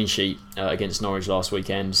 Another clean sheet against Norwich last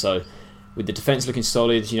weekend. So with the defence looking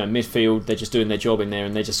solid, midfield, they're just doing their job in there,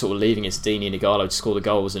 and they're just sort of leaving it to Deeney and Ighalo to score the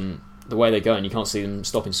goals, and the way they're going, you can't see them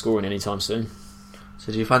stopping scoring anytime soon.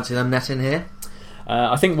 So do you fancy them netting here?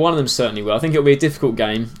 I think one of them certainly will. I think it'll be a difficult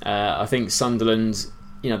game. I think Sunderland,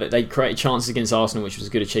 they created chances against Arsenal, which was a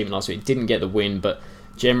good achievement last week. Didn't get the win, but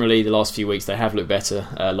generally the last few weeks they have looked better,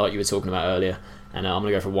 like you were talking about earlier. And I'm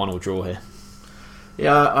going to go for a 1-1 draw here.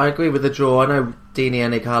 Yeah, I agree with the draw. I know Deeney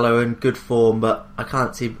and Ighalo are in good form, but I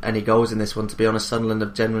can't see any goals in this one, to be honest. Sunderland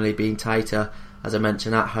have generally been tighter, as I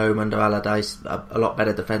mentioned, at home under Allardyce, a lot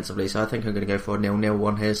better defensively. So I think I'm going to go for a 0-0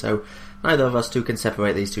 one here. So neither of us 2 can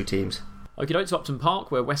separate these 2 teams. Okie-doke to Upton Park,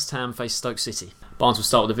 where West Ham face Stoke City. Barnes will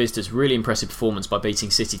start with the visitors' really impressive performance by beating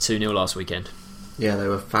City 2-0 last weekend. Yeah, they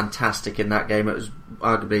were fantastic in that game. It was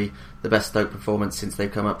arguably the best Stoke performance since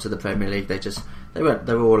they've come up to the Premier League. They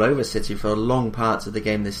were all over City for long parts of the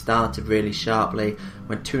game. They started really sharply,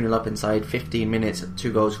 went 2-0 up inside 15 minutes,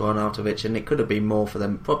 2 goals for Arnautovic, and it could have been more for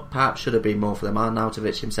them. Perhaps should have been more for them.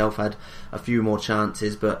 Arnautovic himself had a few more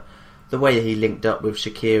chances, but the way he linked up with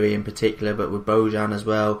Shaqiri in particular, but with Bojan as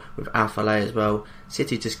well, with Afellay as well,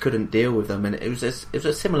 City just couldn't deal with them. And it was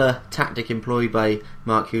a similar tactic employed by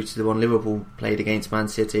Mark Hughes to the one Liverpool played against Man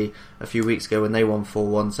City a few weeks ago when they won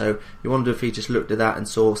 4-1. So you wonder if he just looked at that and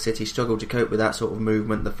saw City struggle to cope with that sort of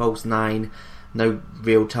movement, the false nine, no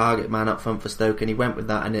real target man up front for Stoke, and he went with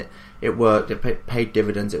that, and it worked. It paid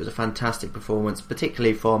dividends. It was a fantastic performance,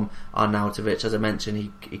 particularly from Arnautovic. As I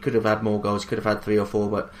mentioned, he could have had more goals, could have had 3 or 4,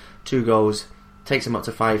 but 2 goals takes him up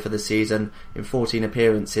to 5 for the season in 14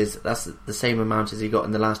 appearances. That's the same amount as he got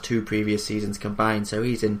in the last 2 previous seasons combined. So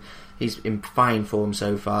he's in fine form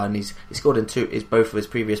so far, and he's scored in both of his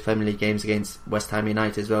previous Premier League games against West Ham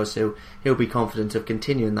United as well. So he'll be confident of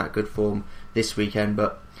continuing that good form this weekend.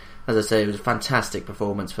 But as I say, it was a fantastic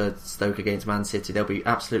performance for Stoke against Man City. They'll be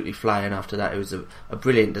absolutely flying after that. It was a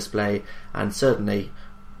brilliant display, and certainly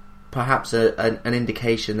perhaps an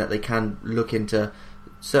indication that they can look into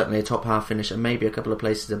certainly a top half finish and maybe a couple of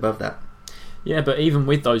places above that. Yeah, but even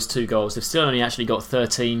with those 2 goals, they've still only actually got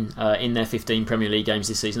 13 in their 15 Premier League games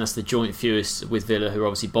this season. That's the joint fewest with Villa, who are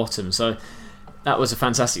obviously bottom. So that was a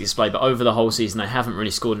fantastic display, but over the whole season they haven't really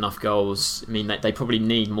scored enough goals. I mean, they probably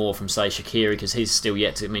need more from, say, Shaqiri, because he's still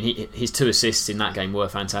yet to... I mean, his 2 assists in that game were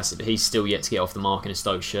fantastic, but he's still yet to get off the mark in a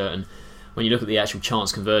Stoke shirt. And when you look at the actual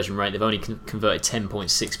chance conversion rate, they've only converted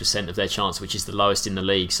 10.6% of their chance, which is the lowest in the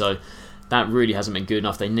league. So that really hasn't been good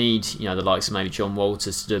enough. They need, the likes of maybe John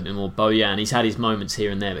Walters to do a bit more. Bojan, he's had his moments here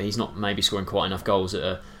and there, but he's not maybe scoring quite enough goals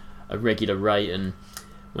at a regular rate. And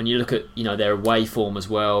when you look at their away form as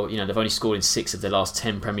well, they've only scored in 6 of their last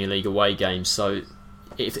 10 Premier League away games. So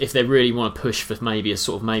if they really want to push for maybe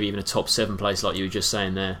even a top 7 place, like you were just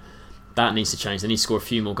saying there, that needs to change. They need to score a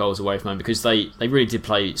few more goals away from home, because they really did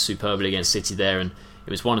play superbly against City there, and it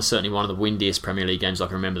was certainly one of the windiest Premier League games I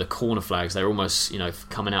can remember. The corner flags, they were almost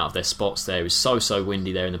coming out of their spots there. It was so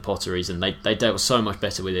windy there in the Potteries, and they dealt so much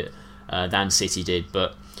better with it than City did.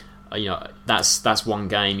 But that's one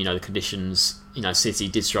game. The conditions. City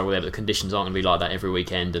did struggle there, but the conditions aren't going to be like that every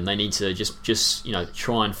weekend, and they need to just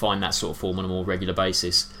try and find that sort of form on a more regular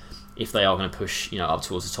basis if they are going to push up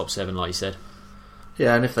towards the top 7, like you said.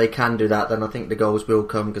 Yeah, and if they can do that, then I think the goals will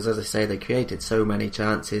come, because as I say, they created so many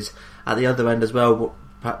chances. At the other end as well,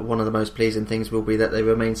 one of the most pleasing things will be that they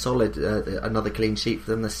remain solid. Another clean sheet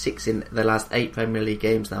for them. They're 6 in their last 8 Premier League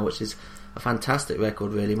games now, which is a fantastic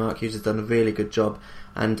record, really. Mark Hughes has done a really good job,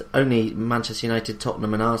 and only Manchester United,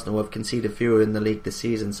 Tottenham and Arsenal have conceded fewer in the league this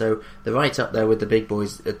season, so they're right up there with the big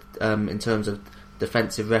boys in terms of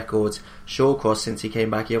defensive records. Shawcross, since he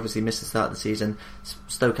came back, he obviously missed the start of the season.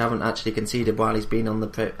 Stoke haven't actually conceded while he's been on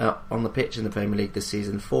the pitch in the Premier League this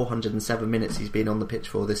season. 407 minutes he's been on the pitch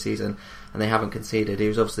for this season, and they haven't conceded. He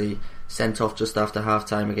was obviously sent off just after half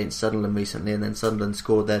time against Sunderland recently, and then Sunderland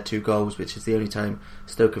scored their 2 goals, which is the only time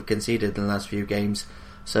Stoke have conceded in the last few games.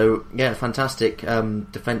 So yeah, fantastic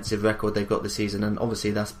defensive record they've got this season, and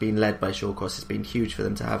obviously that's been led by Shawcross. It's been huge for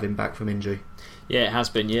them to have him back from injury. Yeah, it has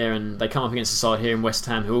been, and they come up against a side here in West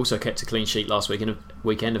Ham who also kept a clean sheet last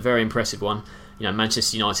weekend, a very impressive one.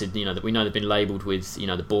 Manchester United, that we know they've been labelled with,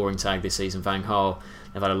 the boring tag this season. Van Gaal,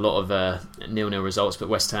 they've had a lot of 0-0 results, but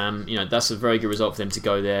West Ham, that's a very good result for them to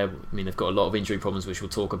go there. I mean, they've got a lot of injury problems, which we'll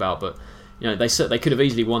talk about, but they could have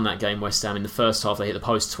easily won that game. West Ham in the first half, they hit the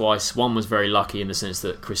post twice. One was very lucky in the sense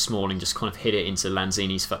that Chris Smalling just kind of hit it into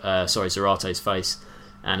Zarate's face,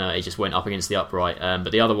 and it just went up against the upright.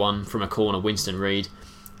 But the other one from a corner, Winston Reid,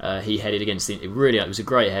 he headed against it was a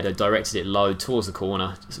great header, directed it low towards the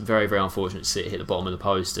corner. It's very, very unfortunate to see it hit the bottom of the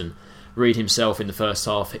post, and Reid himself in the first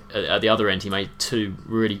half, at the other end, he made 2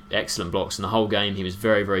 really excellent blocks, and the whole game he was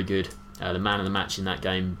very, very good. The man of the match in that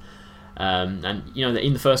game. And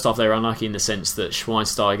in the first half they were unlucky in the sense that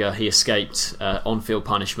Schweinsteiger, he escaped on-field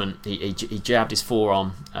punishment. He jabbed his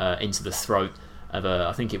forearm into the throat of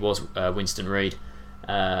I think it was Winston Reid.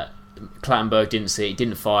 Clattenburg didn't see it, he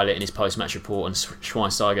didn't file it in his post-match report, and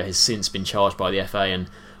Schweinsteiger has since been charged by the FA. And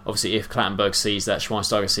obviously if Clattenburg sees that,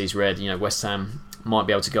 Schweinsteiger sees red, West Ham might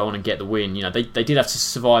be able to go on and get the win. They did have to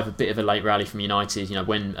survive a bit of a late rally from United.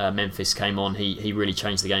 When Memphis came on, he really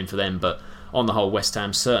changed the game for them, but on the whole, West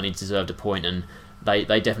Ham certainly deserved a point, and they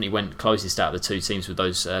definitely went closest out of the 2 teams with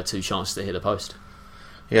those 2 chances to hit the post.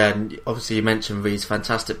 Yeah, and obviously you mentioned Reid's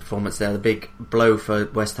fantastic performance there. The big blow for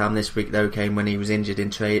West Ham this week, though, came when he was injured in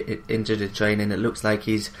training. It looks like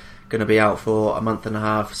he's going to be out for a month and a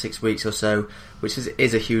half, 6 weeks or so, which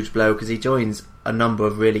is a huge blow, because he joins a number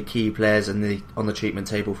of really key players on the treatment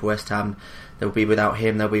table for West Ham. They'll be without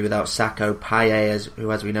him, they'll be without Sacco, Payet,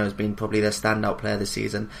 who as we know has been probably their standout player this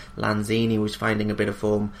season. Lanzini was finding a bit of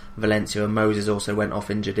form, Valencia, and Moses also went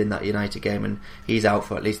off injured in that United game and he's out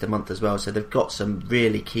for at least a month as well. So they've got some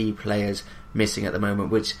really key players missing at the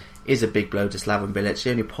moment, which is a big blow to Slaven Bilic.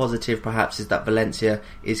 The only positive perhaps is that Valencia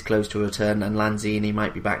is close to a return and Lanzini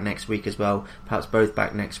might be back next week as well, perhaps both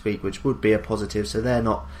back next week, which would be a positive. So they're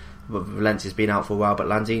not, Valencia's been out for a while, but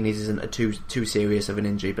Lanzini's isn't too serious of an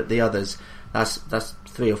injury, but the others, that's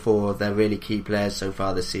 3 or 4 of their really key players so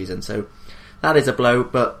far this season. So that is a blow,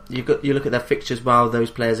 but you look at their fixtures, while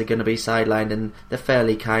those players are going to be sidelined, and they're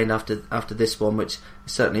fairly kind after this one, which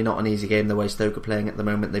is certainly not an easy game the way Stoke are playing at the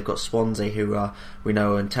moment. They've got Swansea, who we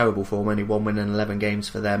know are in terrible form, only 1 win in 11 games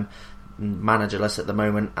for them, managerless at the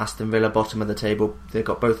moment. Aston Villa, bottom of the table, they've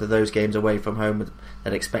got both of those games away from home.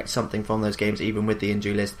 They'd expect something from those games even with the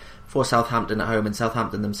injury list. For Southampton at home, and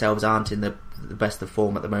Southampton themselves aren't in the best of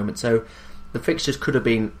form at the moment, so the fixtures could have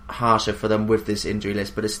been harsher for them with this injury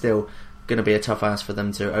list, but it's still going to be a tough ask for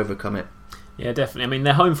them to overcome it. Yeah, definitely. I mean,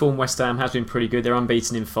 their home form, West Ham, has been pretty good. They're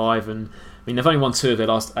unbeaten in 5, and I mean, they've only won 2 of their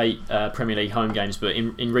last 8 Premier League home games, but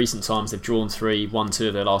in recent times they've drawn 3, won 2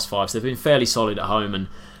 of their last 5, so they've been fairly solid at home, and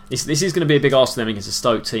this is going to be a big ask for them against a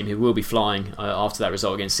Stoke team who will be flying after that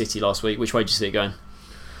result against City last week. Which way do you see it going?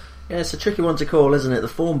 Yeah, it's a tricky one to call, isn't it? The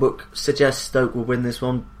form book suggests Stoke will win this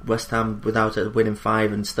one. West Ham without a win in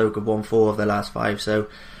 5, and Stoke have won 4 of their last 5, so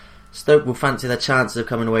Stoke will fancy their chances of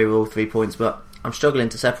coming away with all 3 points, but I'm struggling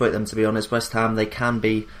to separate them, to be honest. West Ham, they can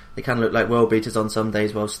look like world beaters on some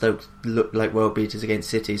days, while Stoke look like world beaters against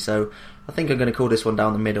City, so I think I'm going to call this one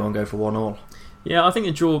down the middle and go for 1-1. Yeah, I think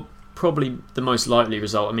a draw probably the most likely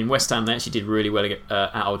result. I mean, West Ham, they actually did really well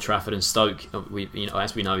at Old Trafford, and Stoke,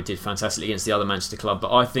 as we know, did fantastically against the other Manchester club.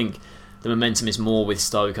 But I think the momentum is more with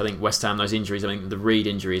Stoke. I think West Ham, those injuries, I think the Reed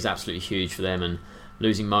injury is absolutely huge for them, and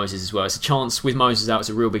losing Moses as well. It's a chance, with Moses out, it's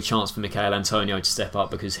a real big chance for Michail Antonio to step up,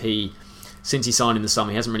 because since he signed in the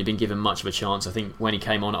summer, he hasn't really been given much of a chance. I think when he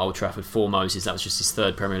came on at Old Trafford for Moses, that was just his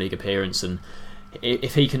 3rd Premier League appearance, and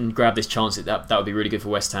if he can grab this chance, that would be really good for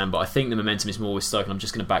West Ham. But I think the momentum is more with Stoke, and I'm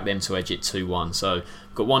just going to back them to edge it 2-1. So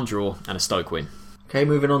we've got 1 draw and a Stoke win. Okay,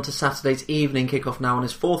 moving on to Saturday's evening kickoff now, and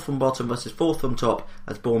it's 4th from bottom versus 4th from top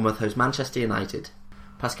as Bournemouth host Manchester United.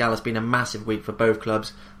 Pascal, has been a massive week for both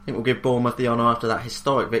clubs. I think we'll give Bournemouth the honour after that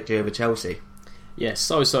historic victory over Chelsea. Yeah,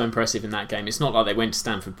 so impressive in that game. It's not like they went to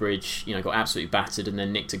Stamford Bridge, got absolutely battered and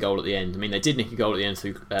then nicked a goal at the end. I mean, they did nick a goal at the end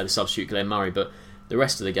through the substitute Glenn Murray, but the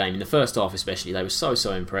rest of the game, in the first half especially, they were so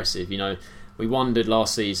impressive. We wondered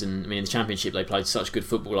last season, in the Championship they played such good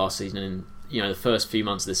football last season, and the first few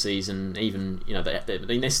months of the season, even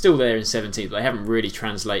they're still there in 17th, but they haven't really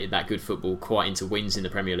translated that good football quite into wins in the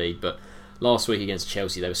Premier League. But last week against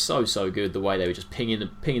Chelsea, they were so good, the way they were just pinging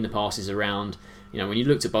the passes around. When you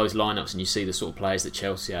looked at both lineups and you see the sort of players that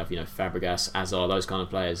Chelsea have, Fabregas, Azar, those kind of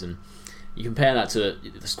players, and you compare that to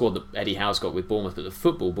the squad that Eddie Howe's got with Bournemouth, but the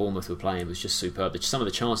football Bournemouth were playing was just superb. Some of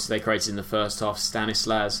the chances they created in the first half,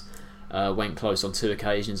 Stanislas went close on 2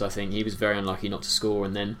 occasions, I think. He was very unlucky not to score.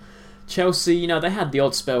 And then Chelsea, they had the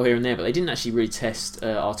odd spell here and there, but they didn't actually really test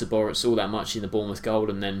Artur Boruc all that much in the Bournemouth goal.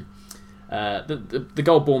 And then the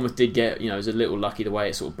goal Bournemouth did get, was a little lucky the way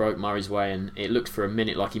it sort of broke Murray's way, and it looked for a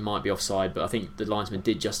minute like he might be offside, but I think the linesman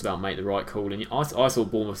did just about make the right call, and I thought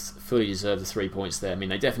Bournemouth fully deserved the 3 points there.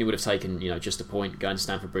 They definitely would have taken just a point going to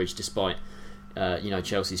Stamford Bridge despite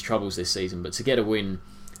Chelsea's troubles this season, but to get a win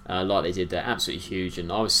like they did there, absolutely huge.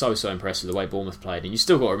 And I was so impressed with the way Bournemouth played, and you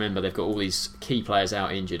still got to remember they've got all these key players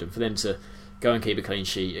out injured, and for them to go and keep a clean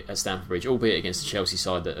sheet at Stamford Bridge, albeit against the Chelsea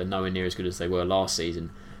side that are nowhere near as good as they were last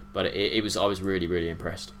season. But I was really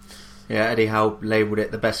impressed. Yeah, Eddie Howe labelled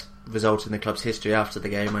it the best result in the club's history after the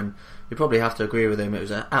game, and you probably have to agree with him. It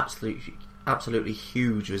was an absolutely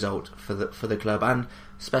huge result for the club, and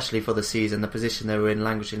especially for the season. The position they were in,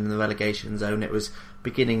 languishing in the relegation zone, it was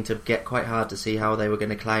beginning to get quite hard to see how they were going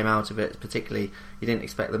to climb out of it. Particularly, you didn't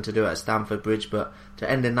expect them to do it at Stamford Bridge, but to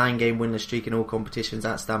end a 9-game winless streak in all competitions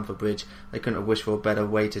at Stamford Bridge, they couldn't have wished for a better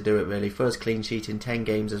way to do it, really. First clean sheet in 10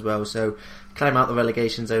 games as well, so climb out the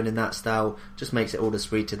relegation zone in that style just makes it all the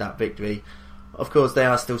sweeter, that victory. Of course, they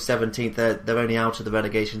are still 17th. They're only out of the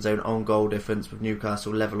relegation zone on goal difference, with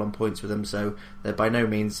Newcastle level on points with them, so they're by no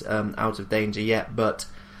means out of danger yet. But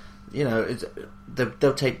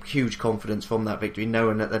they'll take huge confidence from that victory,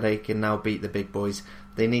 knowing that they can now beat the big boys.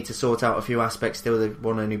 They need to sort out a few aspects still. They've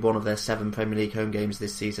won only one of their 7 Premier League home games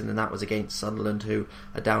this season, and that was against Sunderland, who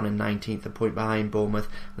are down in 19th, a point behind Bournemouth.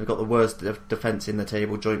 They've got the worst defence in the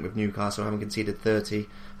table, joint with Newcastle, having conceded 30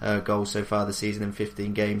 goals so far this season in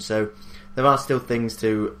 15 games. So there are still things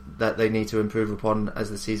that they need to improve upon as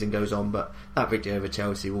the season goes on, but that victory over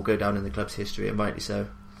Chelsea will go down in the club's history, and rightly so.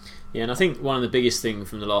 Yeah, and I think one of the biggest things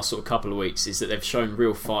from the last sort of couple of weeks is that they've shown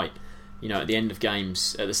real fight. At the end of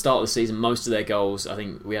games, at the start of the season, most of their goals, I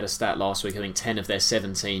think we had a stat last week, I think 10 of their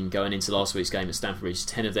 17 going into last week's game at Stamford Bridge,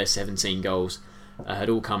 10 of their 17 goals had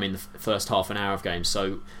all come in the first half an hour of games.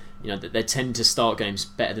 So, they tend to start games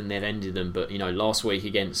better than they've ended them. But, last week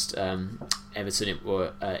against Everton, it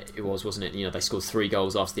was, wasn't it? They scored 3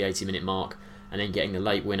 goals after the 80-minute mark, and then getting the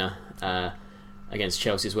late winner against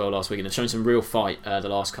Chelsea as well last week, and they've shown some real fight the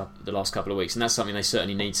last couple of weeks, and that's something they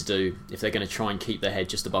certainly need to do if they're going to try and keep their head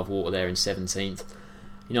just above water there in 17th.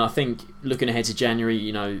 I think looking ahead to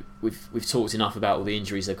January, we've talked enough about all the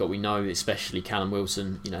injuries they've got. We know, especially Callum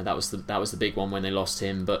Wilson, that was the big one when they lost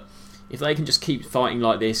him. But if they can just keep fighting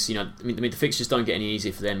like this, the fixtures don't get any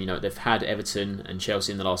easier for them. They've had Everton and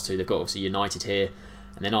Chelsea in the last 2. They've got obviously United here.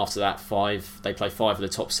 And then after that, they play 5 of the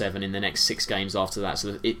top 7 in the next 6 games after that.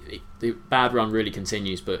 So the bad run really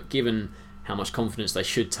continues. But given how much confidence they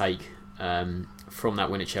should take from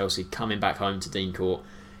that win at Chelsea, coming back home to Dean Court,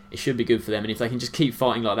 it should be good for them. And if they can just keep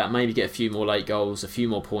fighting like that, maybe get a few more late goals, a few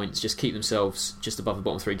more points, just keep themselves just above the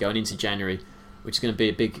bottom 3 going into January, which is going to be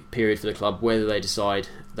a big period for the club, whether they decide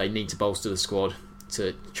they need to bolster the squad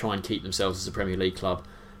to try and keep themselves as a Premier League club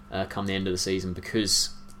come the end of the season. Because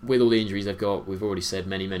with all the injuries they've got, we've already said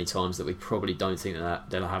many, many times that we probably don't think that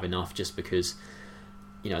they'll have enough, just because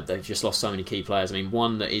they've just lost so many key players.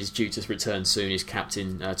 One that is due to return soon is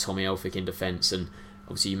captain Tommy Elphick in defence, and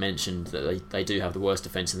obviously you mentioned that they do have the worst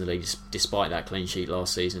defence in the league despite that clean sheet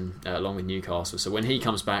last season, along with Newcastle. So when he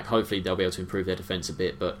comes back, hopefully they'll be able to improve their defence a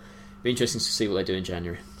bit, but it'll be interesting to see what they do in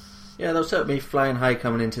January. Yeah, they'll certainly be flying high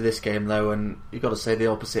coming into this game though, and you've got to say the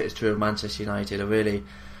opposite is true of Manchester United.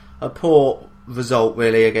 A poor result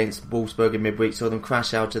really against Wolfsburg in midweek saw them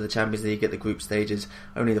crash out of the Champions League at the group stages.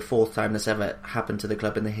 Only the 4th time this ever happened to the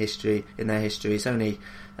club in their history. It's only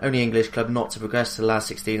English club not to progress to the last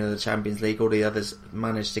 16 of the Champions League. All the others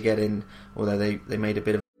managed to get in, although they made a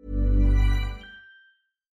bit of.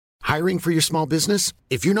 Hiring for your small business?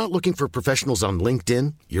 If you're not looking for professionals on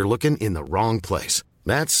LinkedIn, you're looking in the wrong place.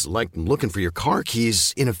 That's like looking for your car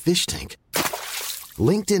keys in a fish tank.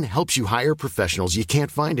 LinkedIn helps you hire professionals you can't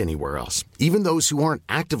find anywhere else, even those who aren't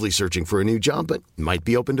actively searching for a new job but might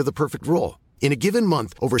be open to the perfect role. In a given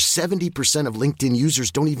month, over 70% of LinkedIn users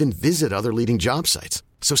don't even visit other leading job sites.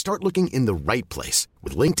 So start looking in the right place.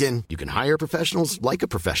 With LinkedIn, you can hire professionals like a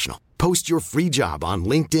professional. Post your free job on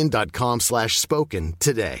linkedin.com/spoken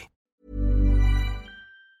today.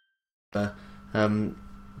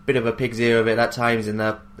 Bit of a pig's ear of it at times in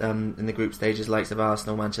the group stages, likes of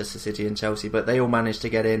Arsenal, Manchester City and Chelsea, but they all managed to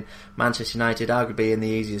get in. Manchester United, arguably in the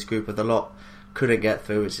easiest group of the lot, couldn't get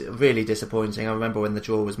through. It's really disappointing. I remember when the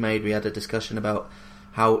draw was made, we had a discussion about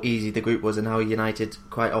how easy the group was and how United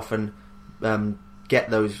quite often get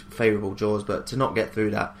those favourable draws, but to not get through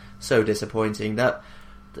that, so disappointing. Van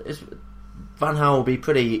Gaal will be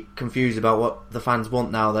pretty confused about what the fans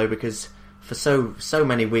want now though, because for so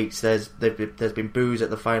many weeks there's been boos at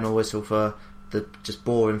the final whistle for the just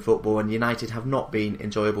boring football, and United have not been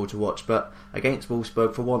enjoyable to watch. But against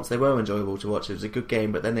Wolfsburg, for once, they were enjoyable to watch. It was a good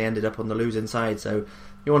game, but then they ended up on the losing side. So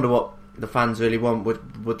you wonder what the fans really want.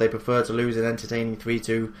 Would they prefer to lose an entertaining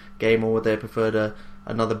 3-2 game, or would they prefer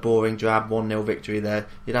another boring, drab 1-0 victory there?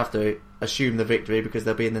 You'd have to assume the victory because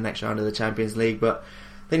they'll be in the next round of the Champions League, but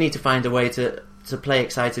they need to find a way to play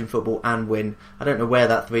exciting football and win. I don't know where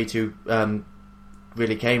that 3-2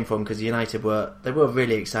 really came from, because United were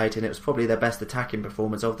really exciting. It was probably their best attacking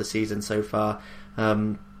performance of the season so far.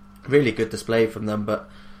 Really good display from them, but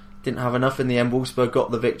didn't have enough in the end. Wolfsburg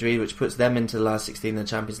got the victory, which puts them into the last 16 in the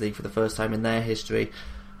Champions League for the first time in their history.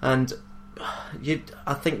 And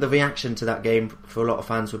I think the reaction to that game for a lot of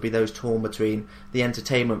fans would be those torn between the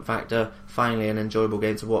entertainment factor, finally an enjoyable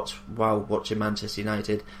game to watch while watching Manchester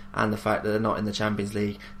United, and the fact that they're not in the Champions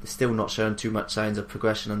League. They're still not showing too much signs of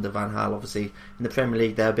progression under Van Gaal. Obviously in the Premier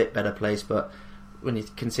League they're a bit better placed, but when you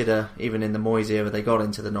consider even in the Moyes era they got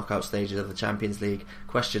into the knockout stages of the Champions League,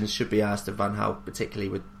 questions should be asked of Van Gaal, particularly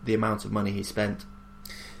with the amount of money he spent.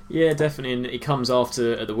 Yeah, definitely, and it comes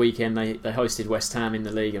after at the weekend they hosted West Ham in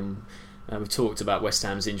the league, and We've talked about West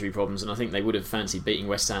Ham's injury problems, and I think they would have fancied beating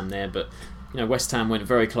West Ham there, but West Ham went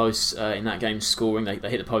very close in that game scoring. They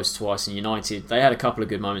hit the post twice, and United, they had a couple of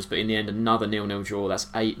good moments, but in the end another 0-0 draw. That's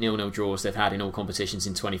 8 0-0 draws they've had in all competitions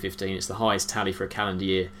in 2015. It's the highest tally for a calendar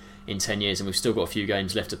year in 10 years, and we've still got a few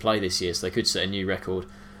games left to play this year, so they could set a new record.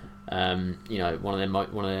 One of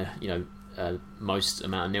their most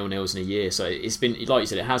amount of 0-0s in a year. So it's been, like you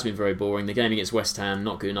said, it has been very boring. The game against West Ham,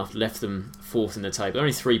 not good enough, left them fourth in the table. They're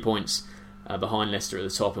only 3 points behind Leicester at the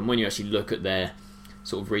top, and when you actually look at their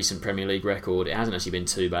sort of recent Premier League record, it hasn't actually been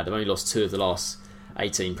too bad. They've only lost 2 of the last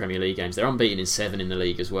 18 Premier League games. They're unbeaten in 7 in the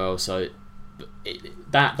league as well, so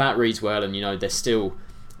that reads well, and they're still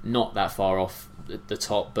not that far off the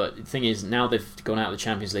top. But the thing is, now they've gone out of the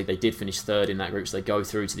Champions League, they did finish third in that group, so they go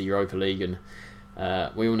through to the Europa League, and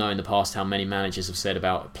we all know in the past how many managers have said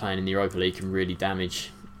about playing in the Europa League can really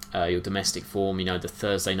damage your domestic form. The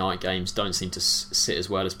Thursday night games don't seem to sit as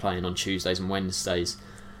well as playing on Tuesdays and Wednesdays,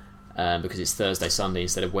 because it's Thursday Sunday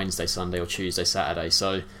instead of Wednesday Sunday or Tuesday Saturday.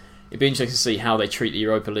 So it'd be interesting to see how they treat the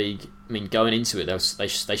Europa League. I mean, going into it, they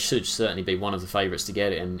should certainly be one of the favourites to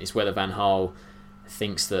get it, and it's whether Van Gaal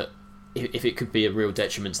thinks that if it could be a real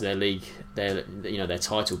detriment to their league, their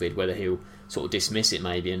title bid, whether he'll sort of dismiss it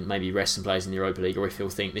maybe and maybe rest some players in the Europa League, or if he'll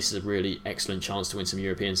think this is a really excellent chance to win some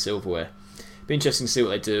European silverware. Be interesting to see what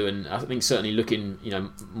they do, and I think certainly looking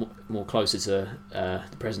more closer to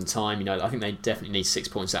the present time, I think they definitely need 6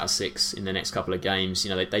 points out of 6 in the next couple of games.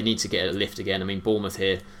 They need to get a lift again. I mean, Bournemouth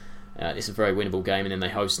here, it's a very winnable game, and then they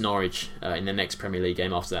host Norwich in their next Premier League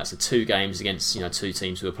game after that. So 2 games against 2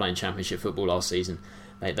 teams who were playing Championship football last season.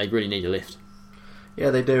 They really need a lift. Yeah,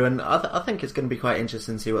 they do, and I think it's going to be quite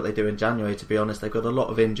interesting to see what they do in January, to be honest. They've got a lot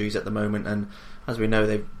of injuries at the moment, and as we know,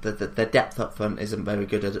 their depth up front isn't very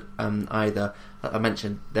good either. I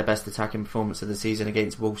mentioned their best attacking performance of the season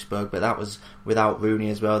against Wolfsburg, but that was without Rooney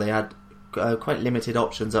as well. They had quite limited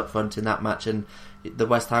options up front in that match, and the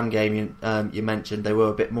West Ham game you mentioned, they were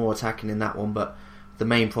a bit more attacking in that one, but the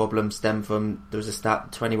main problem stemmed from, there was a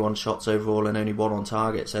stat, 21 shots overall and only 1 on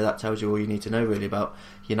target, so that tells you all you need to know really about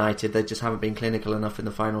United. They just haven't been clinical enough in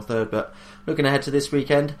the final third. But looking ahead to this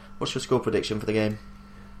weekend, what's your score prediction for the game?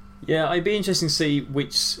 Yeah, it'd be interesting to see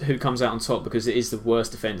who comes out on top, because it is the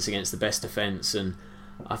worst defence against the best defence, and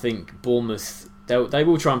I think Bournemouth, they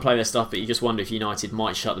will try and play their stuff, but you just wonder if United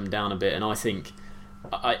might shut them down a bit. And I think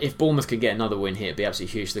if Bournemouth could get another win here, it'd be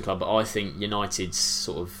absolutely huge to the club. But I think United's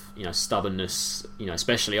sort of stubbornness,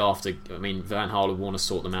 especially after, Van Gaal would want to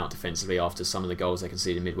sort them out defensively after some of the goals they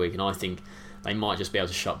conceded midweek, and I think they might just be able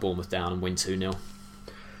to shut Bournemouth down and win 2-0.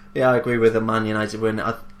 Yeah, I agree with the Man United win.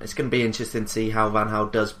 It's going to be interesting to see how Van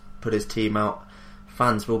Gaal does put his team out.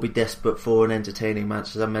 Fans will be desperate for an entertaining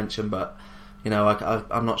match, as I mentioned, but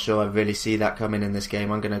I'm not sure I really see that coming in this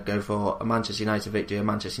game. I'm going to go for a Manchester United victory, a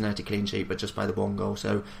Manchester United clean sheet, but just by the 1 goal.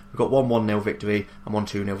 So we've got 1-1-0 victory and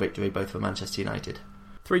 1-2-0 victory, both for Manchester United.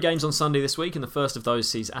 3 games on Sunday this week, and the first of those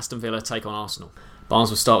sees Aston Villa take on Arsenal.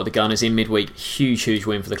 Barnes will start with the Gunners in midweek. Huge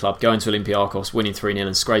win for the club, going to Olympiacos, winning 3-0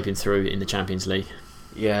 and scraping through in the Champions League.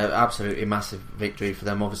 Yeah, absolutely massive victory for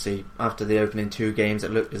them. Obviously, after the opening 2 games,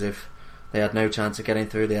 it looked as if they had no chance of getting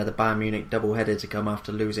through. They had the Bayern Munich double-header to come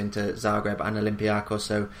after losing to Zagreb and Olympiacos,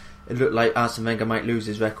 so it looked like Arsene Wenger might lose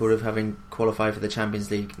his record of having qualified for the Champions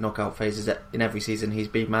League knockout phases in every season he's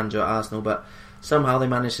been manager at Arsenal, but somehow they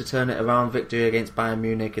managed to turn it around. Victory against Bayern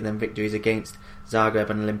Munich and then victories against Zagreb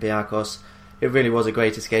and Olympiacos. It really was a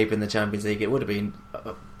great escape in the Champions League. It would have been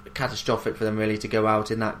catastrophic for them really to go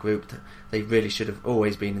out in that group. They really should have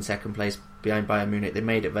always been in second place behind Bayern Munich. They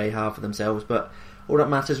made it very hard for themselves, but all that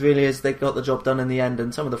matters really is they got the job done in the end,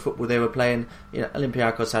 and some of the football they were playing,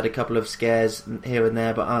 Olympiacos had a couple of scares here and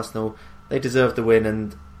there, but Arsenal, they deserved the win,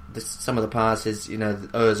 and some of the passes,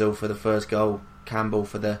 Ozil for the first goal, Campbell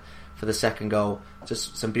for the second goal,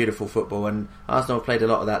 just some beautiful football, and Arsenal have played a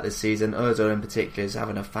lot of that this season. Ozil in particular is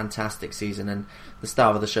having a fantastic season, and the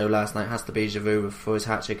star of the show last night has to be Giroud for his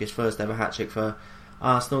hat-trick, his first ever hat-trick for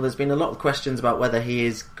Arsenal. There's been a lot of questions about whether he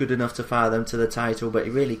is good enough to fire them to the title, but he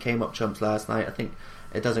really came up trumps last night. I think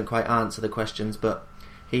it doesn't quite answer the questions, but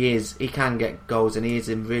he can get goals, and he is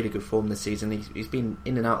in really good form this season. He's been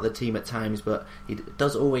in and out of the team at times, but he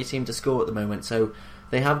does always seem to score at the moment, so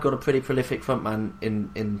they have got a pretty prolific frontman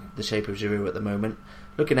in the shape of Giroud at the moment.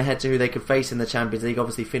 Looking ahead to who they could face in the Champions League,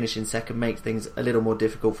 obviously finishing second makes things a little more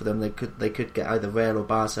difficult for them. They could get either Real or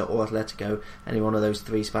Barca or Atletico, any one of those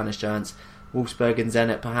 3 Spanish giants. Wolfsburg and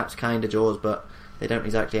Zenit perhaps kind of draws, but they don't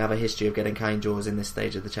exactly have a history of getting kind draws in this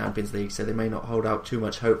stage of the Champions League, so they may not hold out too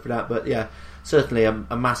much hope for that. But yeah, certainly a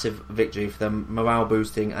massive victory for them, morale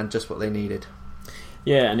boosting and just what they needed.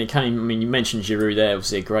 Yeah, and it came, you mentioned Giroud there,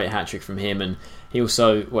 obviously a great hat-trick from him, and he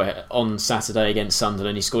also, on Saturday against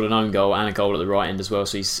Sunderland, he scored an own goal and a goal at the right end as well.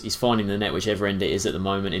 So he's finding the net whichever end it is at the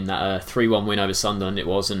moment in that 3-1 win over Sunderland it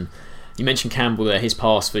was. And you mentioned Campbell there. His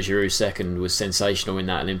pass for Giroud's second was sensational in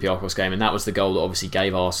that Olympiacos game, and that was the goal that obviously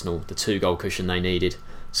gave Arsenal the 2-goal cushion they needed.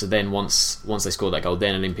 So then once they scored that goal,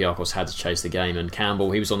 then Olympiacos had to chase the game. And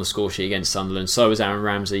Campbell, he was on the score sheet against Sunderland. So was Aaron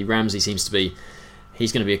Ramsey. Ramsey seems to be...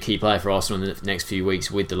 He's going to be a key player for Arsenal in the next few weeks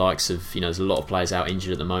with the likes of... There's a lot of players out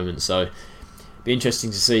injured at the moment. So be interesting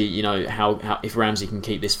to see, how if Ramsey can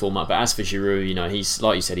keep this form up. But as for Giroud, he's,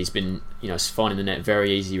 like you said, he's been, finding the net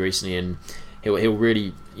very easy recently, and he'll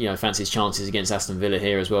really, fancy his chances against Aston Villa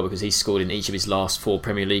here as well, because he's scored in each of his last 4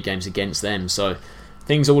 Premier League games against them. So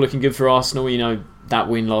things all looking good for Arsenal. That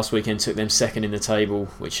win last weekend took them second in the table,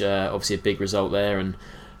 which obviously a big result there. And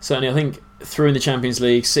certainly, I think through in the Champions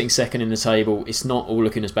League, sitting second in the table, it's not all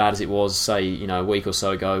looking as bad as it was, say, a week or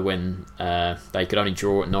so ago when they could only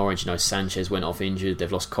draw at Norwich. Sanchez went off injured.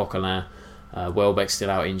 They've lost Coquelin. Welbeck's still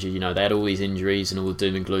out injured. They had all these injuries and all the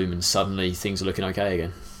doom and gloom, and suddenly things are looking okay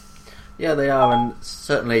again. Yeah, they are, and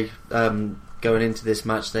certainly going into this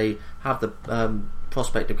match, they have the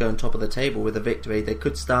prospect of going top of the table with a victory. They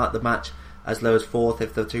could start the match as low as 4th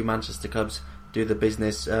if the 2 Manchester clubs do the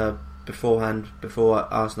business beforehand,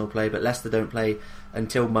 before Arsenal play, but Leicester don't play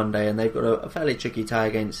until Monday, and they've got a fairly tricky tie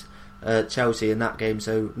against Chelsea in that game,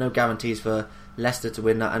 so no guarantees for Leicester to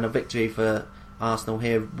win that, and a victory for Arsenal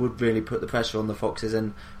here would really put the pressure on the Foxes,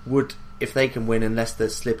 and would, if they can win and Leicester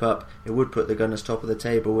slip up, it would put the Gunners top of the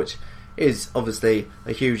table, which is obviously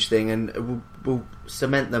a huge thing, and will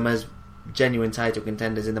cement them as genuine title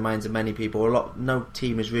contenders in the minds of many people. No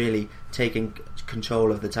team is really taking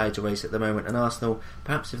control of the title race at the moment, and Arsenal,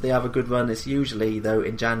 perhaps if they have a good run, it's usually though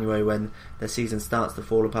in January when the season starts to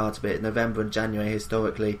fall apart a bit. November and January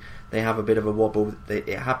historically they have a bit of a wobble.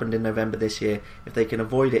 It happened in November this year. If they can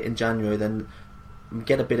avoid it in January, then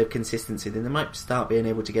get a bit of consistency, then they might start being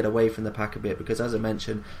able to get away from the pack a bit, because as I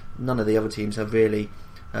mentioned, none of the other teams have really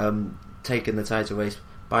taken the title race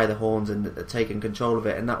by the horns and taken control of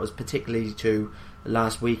it, and that was particularly true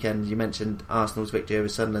last weekend. You mentioned Arsenal's victory over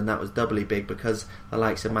Sunderland. That was doubly big because the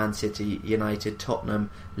likes of Man City, United, Tottenham,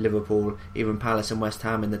 Liverpool, even Palace and West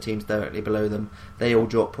Ham, and the teams directly below them, they all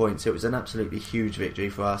dropped points. It was an absolutely huge victory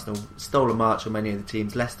for Arsenal. Stole a march from many of the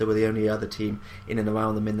teams. Leicester were the only other team in and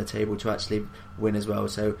around them in the table to actually win as well,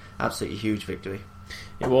 so absolutely huge victory.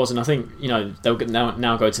 It was, and I think they'll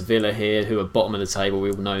now go to Villa here, who are bottom of the table.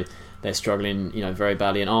 We all know they're struggling, very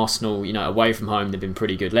badly. And Arsenal, away from home, they've been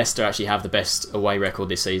pretty good. Leicester actually have the best away record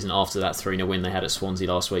this season after that 3-0 win they had at Swansea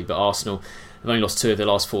last week. But Arsenal have only lost 2 of their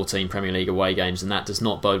last 14 Premier League away games, and that does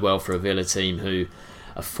not bode well for a Villa team who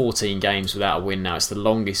are 14 games without a win now. It's the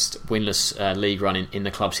longest winless league run in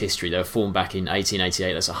the club's history. They were formed back in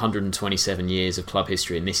 1888. That's 127 years of club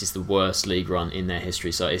history, and this is the worst league run in their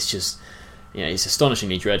history. So it's just... it's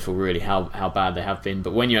astonishingly dreadful, really, how bad they have been.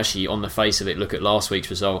 But when you actually, on the face of it, look at last week's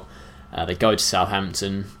result, they go to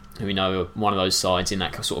Southampton, who we know are one of those sides in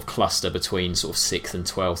that sort of cluster between sort of 6th and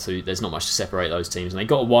 12th. Who, there's not much to separate those teams, and they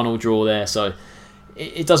got a 1-1 draw there, so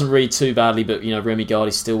it doesn't read too badly. But Remy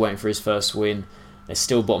Gardy's still waiting for his first win. They're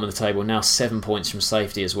still bottom of the table now, 7 points from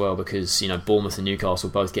safety as well, because Bournemouth and Newcastle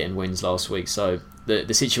both getting wins last week. So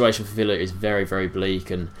the situation for Villa is very, very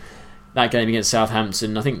bleak, and that game against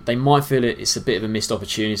Southampton, I think they might feel it's a bit of a missed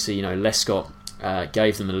opportunity. Lescott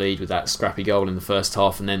gave them the lead with that scrappy goal in the first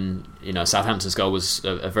half, and then Southampton's goal was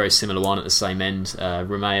a very similar one at the same end.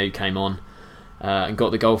 Romeo came on and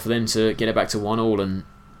got the goal for them to get it back to 1-1, and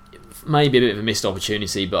maybe a bit of a missed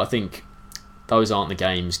opportunity, but I think those aren't the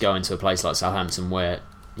games going to a place like Southampton where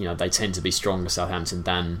they tend to be stronger, Southampton,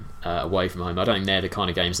 than away from home. I don't think they're the kind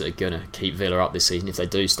of games that are going to keep Villa up this season if they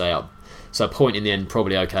do stay up. So a point in the end,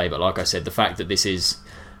 probably okay, but like I said, the fact that this is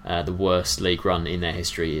the worst league run in their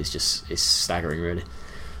history is staggering, really.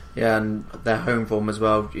 Yeah, and their home form as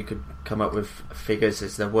well, you could come up with figures.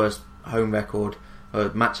 It's their worst home record, or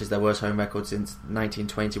matches their worst home record since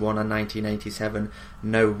 1921 and 1987.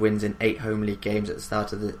 No wins in 8 home league games at the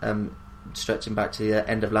start of the stretching back to the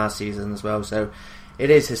end of last season as well. So it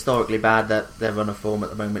is historically bad that their run of form at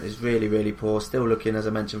the moment is really, really poor. Still looking, as I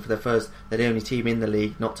mentioned, they're the only team in the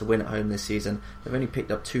league not to win at home this season. They've only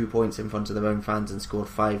picked up 2 points in front of their own fans and scored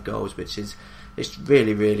 5 goals, which is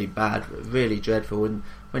really, really bad, really dreadful. And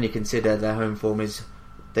when you consider their home form is,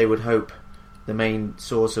 they would hope, the main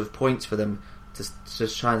source of points for them to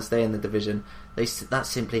try and stay in the division, that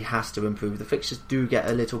simply has to improve. The fixtures do get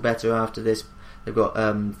a little better after this They've got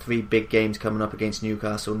 3 big games coming up against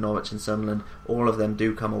Newcastle, Norwich and Sunderland. All of them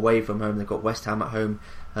do come away from home. They've got West Ham at home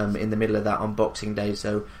in the middle of that on Boxing Day,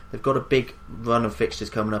 so they've got a big run of fixtures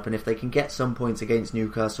coming up, and if they can get some points against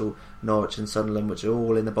Newcastle, Norwich and Sunderland, which are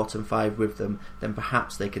all in the bottom 5 with them, then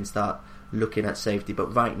perhaps they can start looking at safety.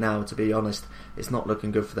 But right now, to be honest, it's not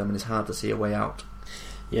looking good for them, and it's hard to see a way out.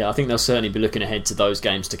 Yeah, I think they'll certainly be looking ahead to those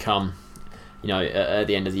games to come, at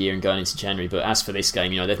the end of the year and going into January. But as for this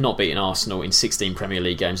game, they've not beaten Arsenal in 16 Premier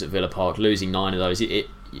League games at Villa Park, losing 9 of those. I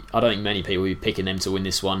don't think many people will be picking them to win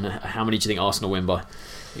this one. How many do you think Arsenal win by?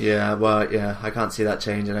 Yeah, I can't see that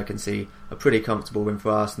changing. I can see a pretty comfortable win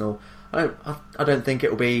for Arsenal. I don't think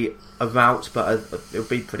it'll be a rout, but it'll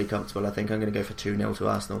be pretty comfortable. I think I'm going to go for 2-0 to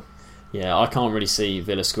Arsenal. Yeah, I can't really see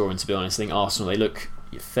Villa scoring, to be honest. I think Arsenal, they look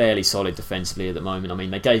fairly solid defensively at the moment. I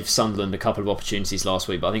mean, they gave Sunderland a couple of opportunities last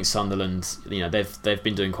week, but I think Sunderland, they've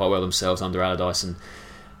been doing quite well themselves under Allardyce, and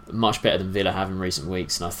much better than Villa have in recent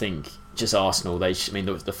weeks. And I think just Arsenal,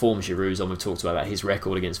 the form Giroud's on, we've talked about that. His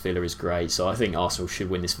record against Villa is great, so I think Arsenal should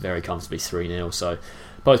win this very comfortably 3-0. So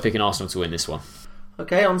both picking Arsenal to win this one.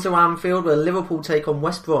 Okay, on to Anfield, where Liverpool take on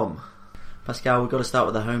West Brom. Pascal, we've got to start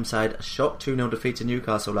with the home side. A shock 2-0 defeat to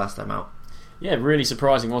Newcastle last time out. Yeah, really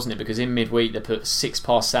surprising, wasn't it? Because in midweek they put 6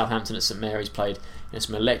 past Southampton at St Mary's, played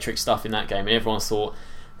some electric stuff in that game, and everyone thought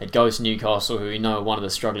they'd go to Newcastle, who are one of the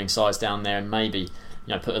struggling sides down there, and maybe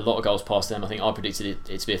put a lot of goals past them. I think I predicted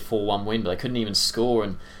it to be a 4-1 win, but they couldn't even score,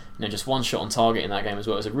 and just one shot on target in that game as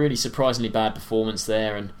well. It was a really surprisingly bad performance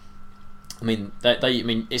there, and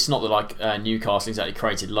it's not that Newcastle exactly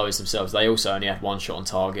created loads themselves. They also only had one shot on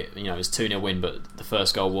target. It was 2-0 win, but the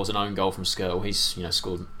first goal was an own goal from Skirtle. He's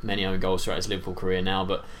scored many own goals throughout his Liverpool career now,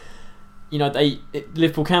 but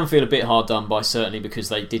Liverpool can feel a bit hard done by, certainly because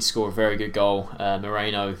they did score a very good goal.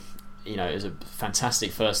 Moreno, it was a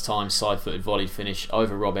fantastic first time side-footed volley finish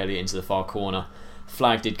over Rob Elliott into the far corner.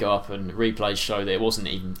 Flag did go up, and replays show that it wasn't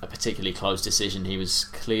even a particularly close decision. He was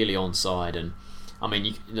clearly onside, and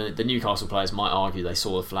the Newcastle players might argue they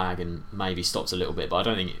saw the flag and maybe stopped a little bit, but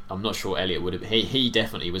I'm not sure Elliott would have. He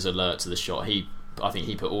definitely was alert to the shot. I think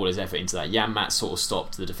he put all his effort into that. Jan Matt sort of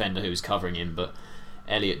stopped the defender who was covering him, but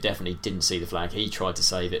Elliott definitely didn't see the flag. He tried to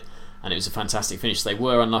save it, and it was a fantastic finish. They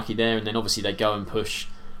were unlucky there, and then obviously they go and push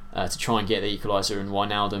to try and get the equaliser, and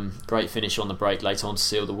Wijnaldum, great finish on the break later on to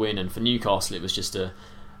seal the win. And for Newcastle, it was just an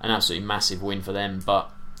absolutely massive win for them,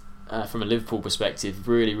 but from a Liverpool perspective,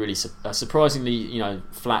 really, really surprisingly,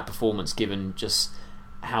 flat performance given just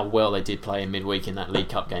how well they did play in midweek in that League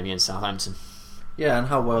Cup game against Southampton. Yeah, and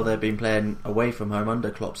how well they've been playing away from home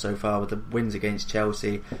under Klopp so far, with the wins against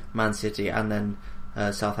Chelsea, Man City, and then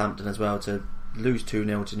Southampton as well. To lose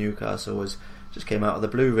 2-0 to Newcastle just came out of the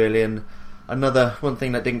blue, really. And one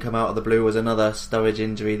thing that didn't come out of the blue was another Sturridge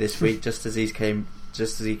injury this week. Just as he came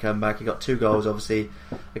back, he got 2 goals obviously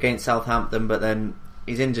against Southampton, but then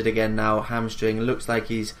he's injured again now, hamstring. It looks like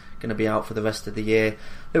he's going to be out for the rest of the year.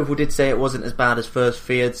 Liverpool did say it wasn't as bad as first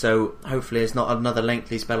feared, so hopefully it's not another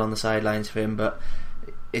lengthy spell on the sidelines for him, but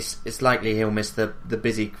it's likely he'll miss the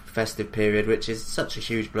busy festive period, which is such a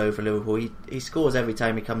huge blow for Liverpool. He scores every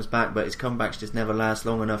time he comes back, but his comebacks just never last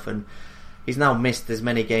long enough, and he's now missed as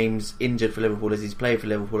many games injured for Liverpool as he's played for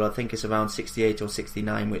Liverpool. I think it's around 68 or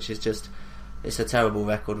 69, which is it's a terrible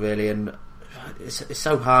record, really, and it's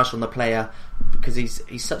so harsh on the player because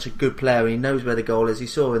he's such a good player and he knows where the goal is. You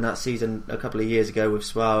saw in that season a couple of years ago with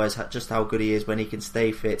Suarez just how good he is when he can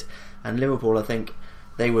stay fit, and Liverpool, I think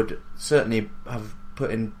they would certainly have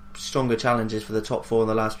put in stronger challenges for the top 4 in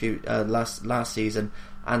the last season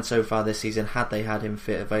and so far this season had they had him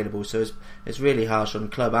fit available. So it's really harsh on the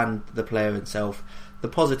club and the player himself. The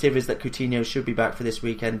positive is that Coutinho should be back for this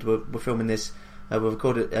weekend. We're filming this, we're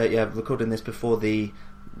recording this before the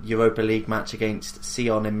Europa League match against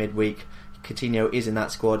Sion in midweek. Coutinho is in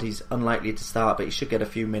that squad. He's unlikely to start, but he should get a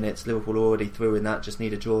few minutes. Liverpool are already through in that, just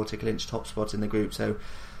need a draw to clinch top spot in the group, so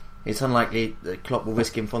it's unlikely that Klopp will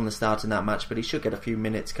risk him from the start in that match, but he should get a few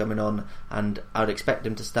minutes coming on, and I would expect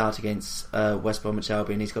him to start against West Bromwich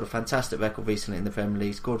Albion. He's got a fantastic record recently in the Premier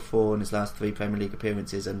League, scored 4 in his last 3 Premier League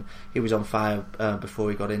appearances, and he was on fire before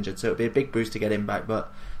he got injured, so it would be a big boost to get him back,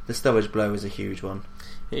 but the Sturridge blow is a huge one.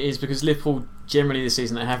 It is, because Liverpool generally this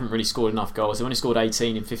season they haven't really scored enough goals. They've only scored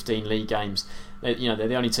 18 in 15 league games. They're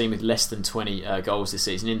the only team with less than 20 goals this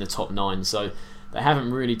season in the top 9, so they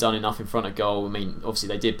haven't really done enough in front of goal. I mean, obviously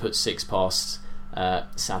they did put 6 past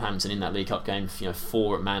Southampton in that League Cup game,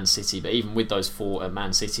 4 at Man City, but even with those 4 at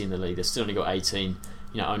Man City in the league, they've still only got 18,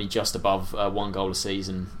 only just above 1 goal a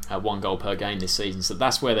season, 1 goal per game this season, so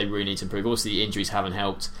that's where they really need to improve. Obviously the injuries haven't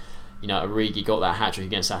helped. Origi got that hat-trick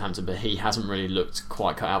against Southampton, but he hasn't really looked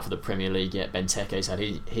quite cut out for the Premier League yet. Benteke's had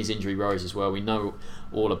his injury worries as well. We know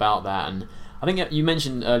all about that, and I think you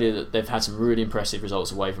mentioned earlier that they've had some really impressive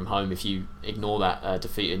results away from home if you ignore that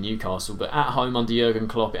defeat at Newcastle, but at home under Jurgen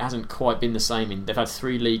Klopp it hasn't quite been the same. They've had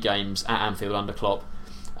 3 league games at Anfield under Klopp.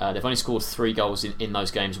 They've only scored 3 goals in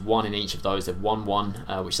those games, 1 in each of those. They've won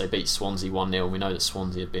 1, which they beat Swansea 1-0. We know that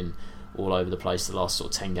Swansea have been all over the place the last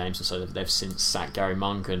sort of 10 games or so. They've since sacked Gary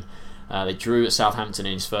Monk, and they drew at Southampton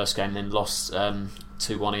in his first game, then lost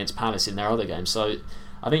 2-1 against Palace in their other game. So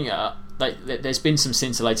I think there's been some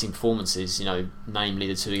scintillating performances, namely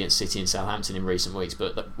the 2 against City and Southampton in recent weeks,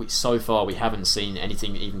 but so far we haven't seen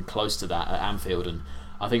anything even close to that at Anfield, and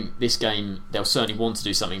I think this game they'll certainly want to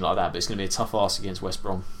do something like that, but it's going to be a tough ask against West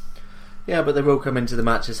Brom. Yeah, but they will come into the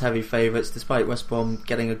match as heavy favourites, despite West Brom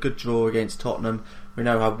getting a good draw against Tottenham. We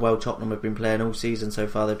know how well Tottenham have been playing all season so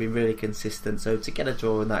far. They've been really consistent, so to get a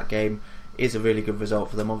draw in that game is a really good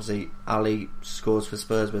result for them. Obviously, Ali scores for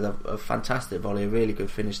Spurs with a fantastic volley, a really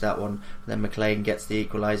good finish that one. Then McLean gets the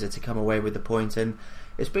equaliser to come away with the point, and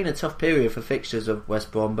it's been a tough period for fixtures of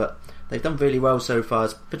West Brom, but they've done really well so far,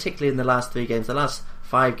 particularly in the last 3 games. The last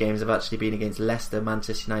 5 games have actually been against Leicester,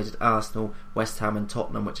 Manchester United, Arsenal, West Ham and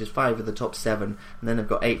Tottenham, which is 5 of the top 7, and then they've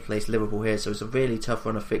got 8th place Liverpool here, so it's a really tough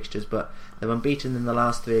run of fixtures, but they're unbeaten in the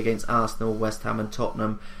last 3 against Arsenal, West Ham and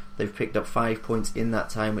Tottenham. They've picked up 5 points in that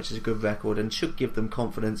time, which is a good record and should give them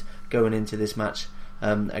confidence going into this match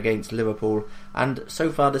against Liverpool. And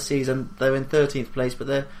so far this season they're in 13th place, but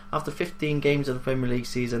they're after 15 games of the Premier League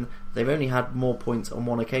season they've only had more points on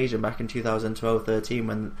one occasion, back in 2012-13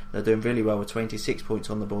 when they're doing really well with 26 points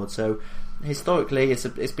on the board. So historically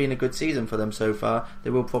it's been a good season for them so far. They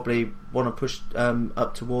will probably want to push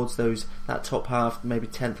up towards that top half, maybe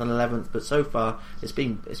 10th and 11th, but so far it's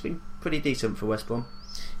been pretty decent for West Brom.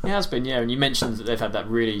 It has been, yeah, and you mentioned that they've had that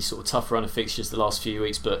really sort of tough run of fixtures the last few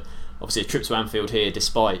weeks, but obviously a trip to Anfield here,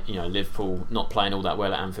 despite Liverpool not playing all that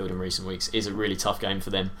well at Anfield in recent weeks, is a really tough game for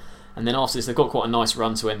them. And then after this they've got quite a nice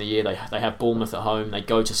run to end the year. They have Bournemouth at home, they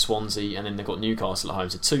go to Swansea, and then they've got Newcastle at home.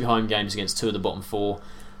 So 2 home games against 2 of the bottom 4.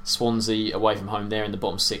 Swansea away from home, they're in the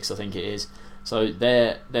bottom 6 I think it is. So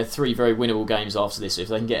they're 3 very winnable games after this. So if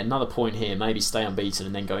they can get another point here, maybe stay unbeaten,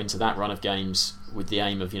 and then go into that run of games with the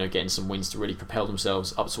aim of getting some wins to really propel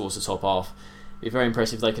themselves up towards the top half, it'd be very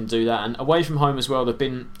impressive if they can do that. And away from home as well, they've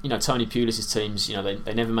been Tony Pulis' teams,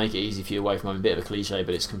 they never make it easy for you away from home. A bit of a cliche,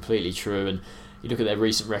 but it's completely true. And you look at their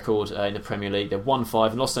recent record in the Premier League, they've won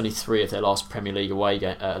 5 and lost only 3 of their last Premier League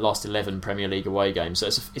last 11 Premier League away games. So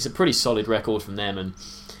it's a pretty solid record from them. And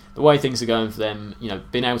the way things are going for them,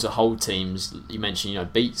 being able to hold teams, you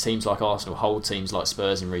mentioned, beat teams like Arsenal, hold teams like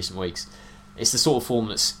Spurs in recent weeks, it's the sort of form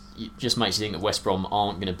that just makes you think that West Brom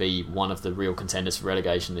aren't going to be one of the real contenders for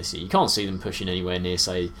relegation this year. You can't see them pushing anywhere near,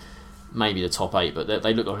 say, maybe the top 8, but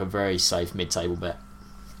they look like a very safe mid-table bet.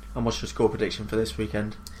 And what's your score prediction for this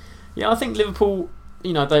weekend? Yeah, I think Liverpool,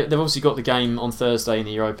 they've obviously got the game on Thursday in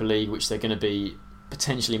the Europa League, which they're going to be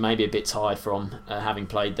potentially maybe a bit tired from having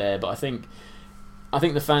played there, but I think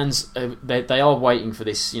the fans they are waiting for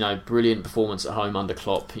this brilliant performance at home under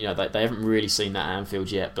Klopp. They haven't really seen that at Anfield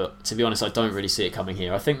yet, but to be honest I don't really see it coming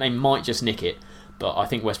here. I think they might just nick it, but I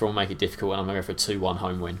think West Brom will make it difficult, and I'm going to go for a 2-1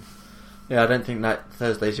 home win. Yeah, I don't think that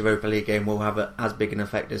Thursday's Europa League game will have as big an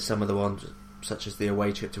effect as some of the ones, such as the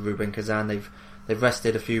away trip to Ruben Kazan. They've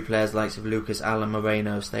rested a few players, likes of Lucas, Alan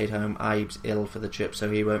Moreno stayed home. Ibe's ill for the trip, so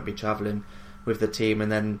he won't be travelling with the team,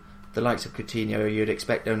 and then the likes of Coutinho, you'd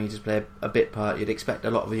expect only to play a bit part. You'd expect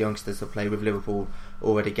a lot of the youngsters to play, with Liverpool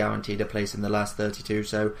already guaranteed a place in the last 32.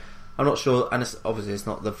 So I'm not sure, and obviously it's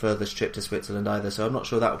not the furthest trip to Switzerland either, so I'm not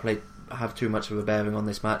sure that will have too much of a bearing on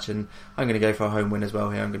this match, and I'm going to go for a home win as well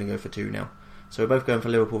here. I'm going to go for 2-0. So we're both going for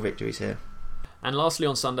Liverpool victories here. And lastly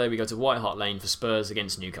on Sunday we go to White Hart Lane for Spurs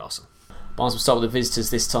against Newcastle. Barnes will start with the visitors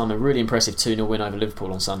this time. A really impressive 2-0 win over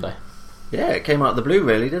Liverpool on Sunday. Yeah, it came out of the blue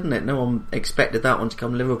really, didn't it? No one expected that one to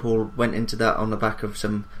come. Liverpool went into that on the back of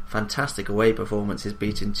some fantastic away performances,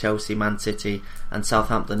 beating Chelsea, Man City and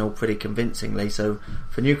Southampton all pretty convincingly. So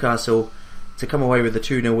for Newcastle to come away with a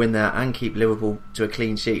 2-0 win there and keep Liverpool to a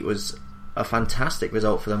clean sheet was a fantastic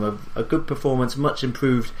result for them. A good performance, much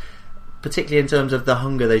improved, particularly in terms of the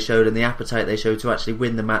hunger they showed and the appetite they showed to actually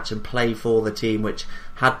win the match and play for the team, which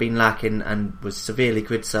had been lacking and was severely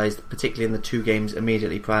criticised, particularly in the 2 games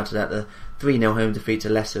immediately prior to that. The 3-0 home defeat to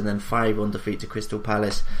Leicester and then 5-1 defeat to Crystal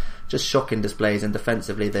Palace. Just shocking displays, and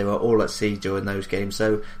defensively they were all at sea during those games.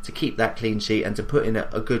 So to keep that clean sheet and to put in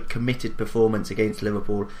a good committed performance against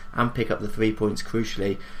Liverpool and pick up the 3 points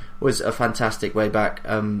crucially was a fantastic way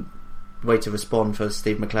to respond for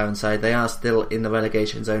Steve McClaren's side. They are still in the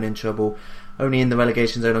relegation zone in trouble. only in the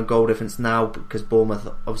relegation zone on goal difference now, because Bournemouth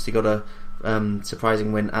obviously got a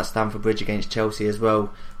surprising win at Stamford Bridge against Chelsea as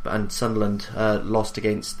well, and Sunderland lost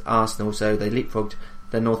against Arsenal, so they leapfrogged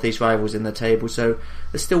their North East rivals in the table. So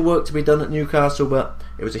there's still work to be done at Newcastle, but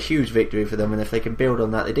it was a huge victory for them, and if they can build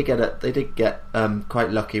on that, they did get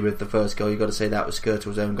quite lucky with the first goal. You've got to say that was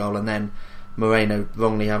Skirtle's own goal, and then Moreno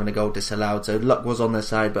wrongly having a goal disallowed. So luck was on their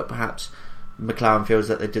side, but perhaps McLaren feels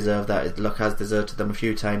that they deserve that. Luck has deserted them a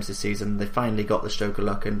few times this season. They finally got the stroke of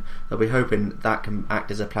luck, and they'll be hoping that can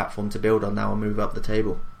act as a platform to build on now and move up the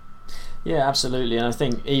table. Yeah, absolutely. And I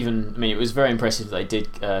think it was very impressive that they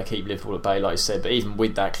did keep Liverpool at bay, like I said, but even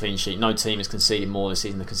with that clean sheet, no team has conceded more this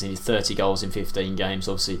season. They've conceded 30 goals in 15 games,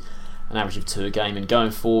 obviously an average of 2 a game, and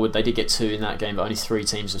going forward they did get 2 in that game, but only 3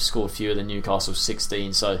 teams have scored fewer than Newcastle's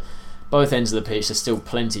 16, so both ends of the pitch, there's still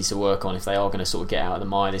plenty to work on if they are going to sort of get out of the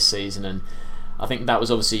mire this season. And I think that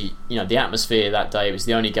was obviously, the atmosphere that day. It was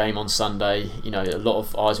the only game on Sunday. A lot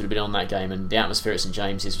of eyes would have been on that game, and the atmosphere at St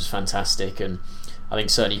James's was fantastic. And I think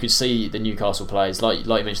certainly you could see the Newcastle players, like you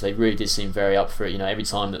mentioned, they really did seem very up for it. Every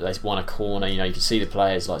time that they won a corner, you could see the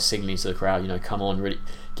players like signalling to the crowd, come on, really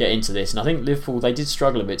get into this. And I think Liverpool, they did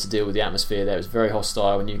struggle a bit to deal with the atmosphere there. It was very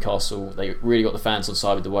hostile in Newcastle. They really got the fans on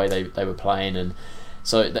side with the way they were playing, and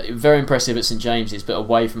so very impressive at St James's. But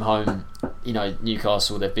away from home,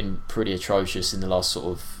 Newcastle, they've been pretty atrocious in the last sort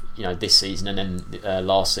of this season, and then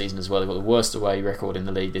last season as well. They've got the worst away record in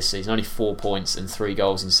the league this season, only 4 points and 3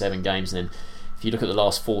 goals in 7 games. And then if you look at the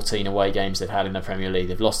last 14 away games they've had in the Premier League,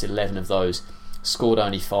 they've lost 11 of those, scored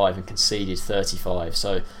only 5 and conceded 35.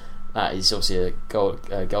 So that is obviously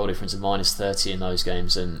a goal difference of minus 30 in those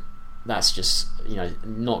games, and that's just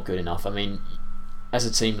not good enough. I mean, as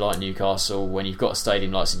a team like Newcastle, when you've got a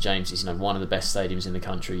stadium like St James's, one of the best stadiums in the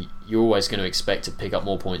country, you're always going to expect to pick up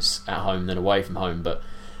more points at home than away from home. But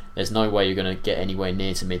there's no way you're going to get anywhere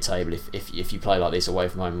near to mid-table if you play like this away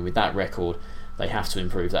from home. And with that record, they have to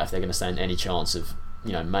improve that if they're going to stand any chance of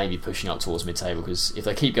maybe pushing up towards mid-table. Because if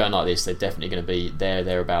they keep going like this, they're definitely going to be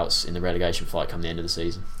thereabouts in the relegation fight come the end of the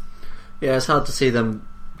season. Yeah, it's hard to see them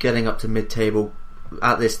getting up to mid-table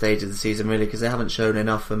at this stage of the season, really, because they haven't shown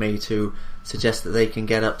enough for me to suggest that they can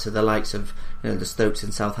get up to the likes of the Stokes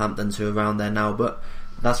and Southamptons who are around there now. But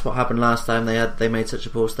that's what happened last time they made such a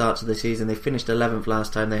poor start to the season. They finished 11th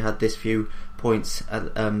last time they had this few points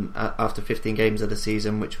after 15 games of the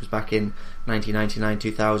season, which was back in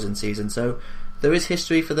 1999-2000 season. So there is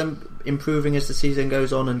history for them improving as the season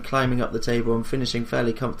goes on and climbing up the table and finishing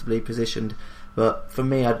fairly comfortably positioned. But for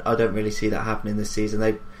me, I don't really see that happening this season.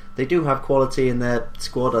 They do have quality in their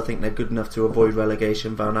squad. I think they're good enough to avoid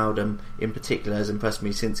relegation. Wijnaldum in particular has impressed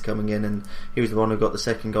me since coming in, and he was the one who got the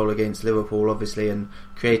second goal against Liverpool, obviously, and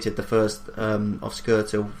created the first off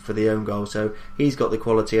Skirtle for the own goal. So he's got the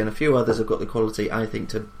quality, and a few others have got the quality, I think,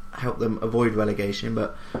 to help them avoid relegation.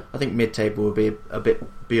 But I think mid-table will be a bit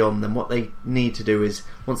beyond them. What they need to do is,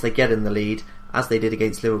 once they get in the lead, as they did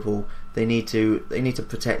against Liverpool, they need to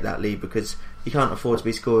protect that lead, because you can't afford to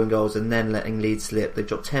be scoring goals and then letting leads slip. They've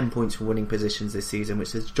dropped 10 points from winning positions this season,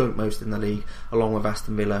 which is joint most in the league, along with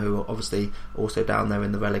Aston Villa, who are obviously also down there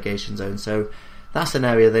in the relegation zone. So that's an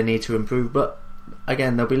area they need to improve, but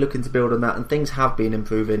again, they'll be looking to build on that, and things have been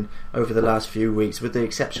improving over the last few weeks, with the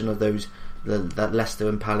exception of that Leicester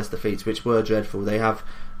and Palace defeats, which were dreadful. They have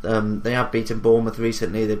beaten Bournemouth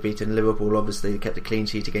recently. They've beaten Liverpool, obviously. They kept a clean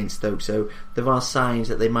sheet against Stoke, so there are signs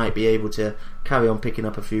that they might be able to carry on picking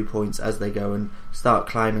up a few points as they go and start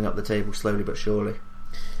climbing up the table slowly but surely.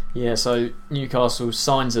 Yeah, so Newcastle,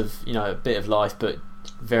 signs of a bit of life, but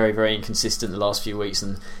very, very inconsistent the last few weeks,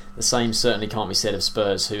 and the same certainly can't be said of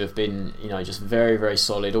Spurs, who have been just very, very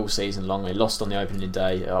solid all season long. They lost on the opening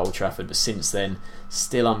day at Old Trafford, but since then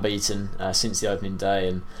still unbeaten since the opening day.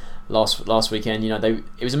 And last weekend,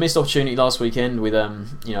 it was a missed opportunity last weekend with a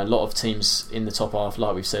lot of teams in the top half,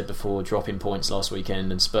 like we've said before, dropping points last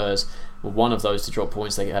weekend, and Spurs were one of those to drop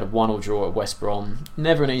points. They had a 1-1 draw at West Brom.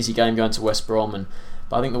 Never an easy game going to West Brom,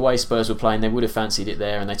 but I think the way Spurs were playing, they would have fancied it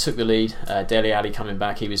there, and they took the lead. Dele Alli coming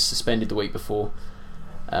back, he was suspended the week before,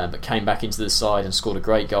 but came back into the side and scored a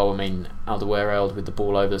great goal. I mean, Alderweireld with the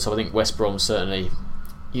ball over. So I think West Brom, certainly,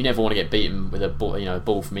 you never want to get beaten with a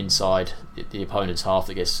ball from inside the opponent's half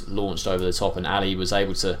that gets launched over the top, and Ali was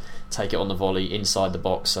able to take it on the volley inside the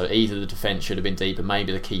box. So either the defence should have been deeper,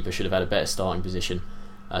 maybe the keeper should have had a better starting position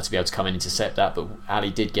to be able to come and intercept that, but Ali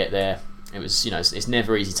did get there. It was it's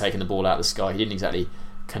never easy taking the ball out of the sky. He didn't exactly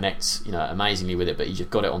connect amazingly with it, but he just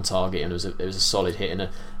got it on target, and it was a solid hit and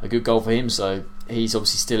a good goal for him. So he's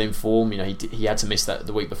obviously still in form. He had to miss that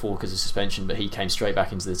the week before because of suspension, but he came straight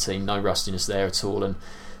back into the team. No rustiness there at all. And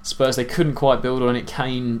Spurs, they couldn't quite build on it.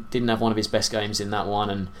 Kane didn't have one of his best games in that one,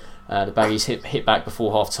 and The Baggies hit back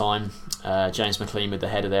before half time. James McLean with the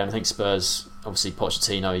header there, and I think Spurs, obviously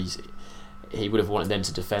Pochettino, he would have wanted them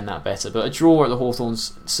to defend that better. But a draw at the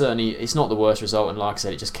Hawthorns, certainly it's not the worst result, and like I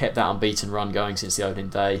said, it just kept that unbeaten run going since the opening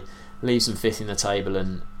day, leaves them fifth in the table,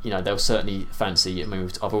 and they'll certainly fancy. I mean,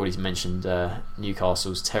 I've already mentioned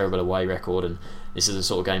Newcastle's terrible away record, and this is the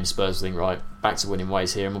sort of game Spurs think, right, back to winning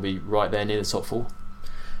ways here, and we'll be right there near the top four.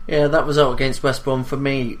 Yeah, that result against West Brom, for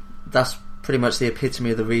me, that's pretty much the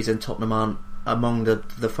epitome of the reason Tottenham aren't among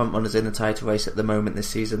the front runners in the title race at the moment this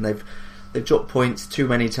season. They've dropped points too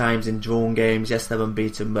many times in drawn games. Yes, they're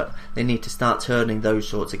unbeaten, but they need to start turning those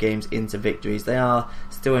sorts of games into victories. They are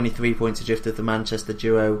still only 3 points adrift of the Manchester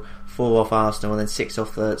duo, 4 off Arsenal, and then 6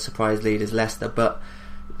 off the surprise leaders Leicester. But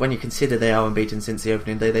when you consider they are unbeaten since the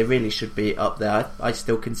opening day, they really should be up there. I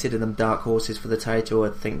still consider them dark horses for the title. I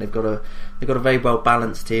think they've got a very well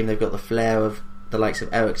balanced team. They've got the flair of the likes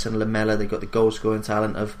of Eriksen, Lamela. They've got the goal scoring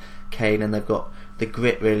talent of Kane, and they've got the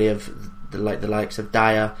grit really of the likes of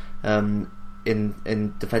Dyer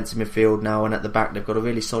in defensive midfield now, and at the back they've got a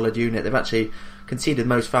really solid unit. They've actually conceded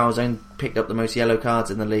most fouls and picked up the most yellow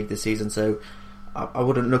cards in the league this season, so I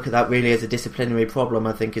wouldn't look at that really as a disciplinary problem.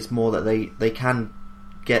 I think it's more that they can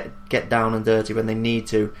get down and dirty when they need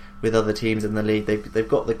to with other teams in the league. They've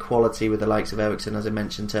got the quality with the likes of Eriksen, as I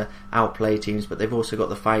mentioned, to outplay teams, but they've also got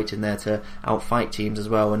the fight in there to outfight teams as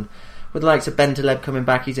well. And with the likes of Bentaleb coming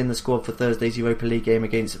back, he's in the squad for Thursday's Europa League game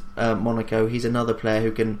against Monaco. He's another player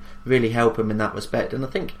who can really help him in that respect, and I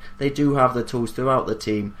think they do have the tools throughout the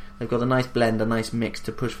team. They've got a nice blend, a nice mix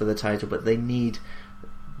to push for the title, but they need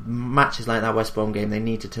matches like that West Brom game. They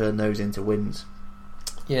need to turn those into wins.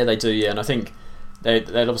 Yeah, they do, yeah, and I think they'd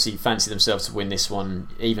obviously fancy themselves to win this one,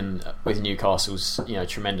 even with Newcastle's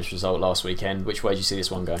tremendous result last weekend. Which way do you see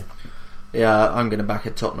this one going? Yeah, I'm going to back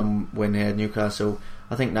a Tottenham win here. Newcastle,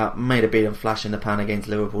 I think that made a bit of flash in the pan against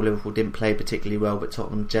Liverpool. Liverpool didn't play particularly well, but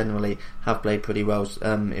Tottenham generally have played pretty well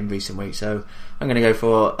in recent weeks. So I'm going to go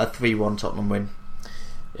for a 3-1 Tottenham win.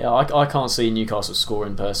 Yeah, I can't see Newcastle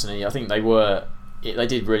scoring personally. I think they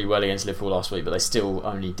did really well against Liverpool last week, but they still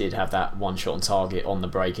only did have that one shot on target on the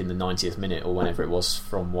break in the 90th minute or whenever it was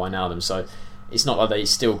from Wijnaldum. So it's not like they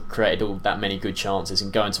still created all that many good chances.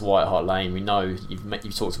 And going to White Hart Lane, we know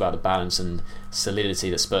you've talked about the balance and solidity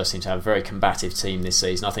that Spurs seem to have. A very combative team this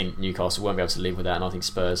season. I think Newcastle won't be able to live with that, and I think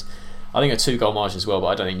Spurs, I think a 2-goal margin as well, but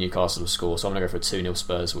I don't think Newcastle will score, so I'm going to go for a 2-0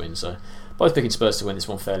 Spurs win. So both picking Spurs to win this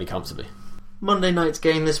one fairly comfortably. Monday night's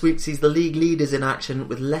game this week sees the league leaders in action,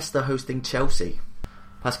 with Leicester hosting Chelsea.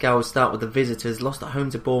 Pascal will start with the visitors. Lost at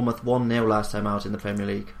home to Bournemouth 1-0 last time out in the Premier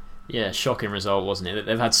League. Yeah, shocking result, wasn't it?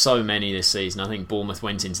 They've had so many this season. I think Bournemouth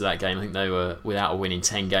went into that game, I think they were without a win in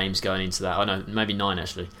 10 games going into that. Oh no, maybe 9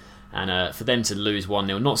 actually. And for them to lose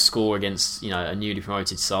 1-0, not score against a newly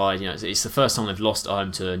promoted side, it's the first time they've lost at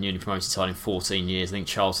home to a newly promoted side in 14 years. I think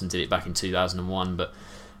Charlton did it back in 2001, but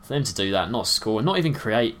for them to do that, not score, not even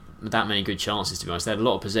create that many good chances, to be honest. They had a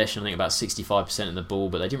lot of possession, I think about 65% of the ball,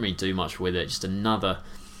 but they didn't really do much with it. Just another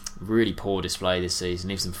really poor display this season.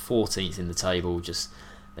 Leaves them 14th in the table. Just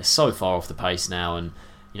they're so far off the pace now, and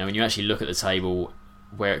when you actually look at the table,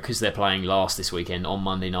 because they're playing last this weekend on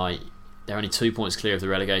Monday night, they're only 2 points clear of the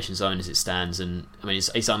relegation zone as it stands. And I mean,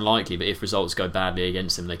 it's unlikely, but if results go badly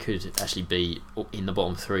against them, they could actually be in the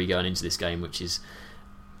bottom 3 going into this game, which is,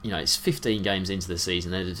 it's 15 games into the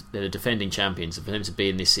season. They're the defending champions, and for them to be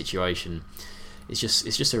in this situation, it's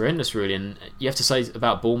just horrendous, really. And you have to say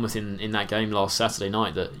about Bournemouth in that game last Saturday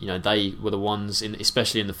night that they were the ones,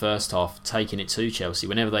 especially in the first half, taking it to Chelsea.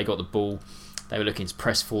 Whenever they got the ball, they were looking to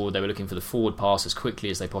press forward. They were looking for the forward pass as quickly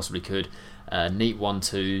as they possibly could. Neat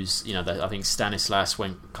 1-2s. I think Stanislas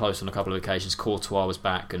went close on a couple of occasions. Courtois was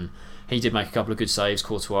back, and he did make a couple of good saves.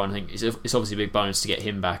 Courtois, and I think it's obviously a big bonus to get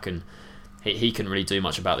him back. And he couldn't really do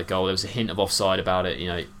much about the goal. There was a hint of offside about it.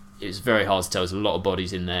 It was very hard to tell. There's a lot of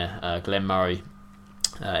bodies in there. Glenn Murray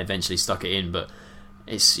eventually stuck it in, but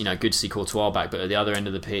it's good to see Courtois back. But at the other end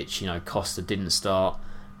of the pitch, Costa didn't start,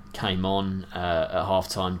 came on at half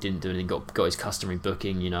time, didn't do anything, got his customary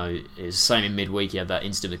booking. It was the same in midweek. He had that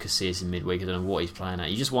incident with Casillas in midweek. I don't know what he's playing at.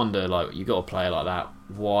 You just wonder, you got a player like that,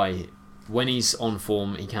 why, when he's on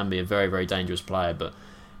form, he can be a very, very dangerous player, but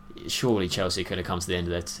surely Chelsea could have come to the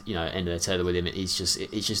end of their tether with him. It's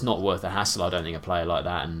just not worth the hassle, I don't think, a player like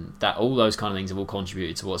that. And that all those kind of things have all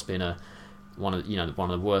contributed to what's been one of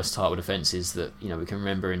the worst title defences that we can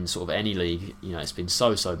remember in sort of any league. It's been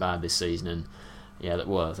so bad this season, and they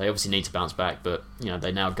obviously need to bounce back. But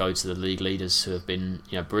they now go to the league leaders who have been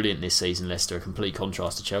brilliant this season. Leicester, a complete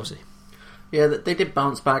contrast to Chelsea. Yeah, they did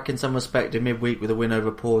bounce back in some respect in midweek with a win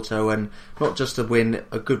over Porto, and not just a win,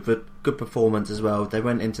 a good performance as well. They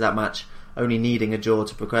went into that match only needing a draw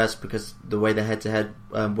to progress because the way the head-to-head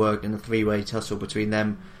worked in a three-way tussle between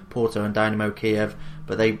them, Porto and Dynamo Kiev,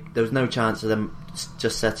 but there was no chance of them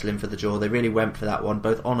just settling for the draw. They really went for that one,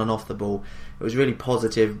 both on and off the ball. It was really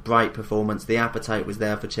positive, bright performance. The appetite was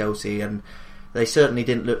there for Chelsea, and they certainly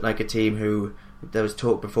didn't look like a team who... There was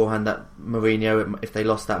talk beforehand that Mourinho, if they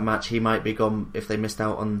lost that match, he might be gone if they missed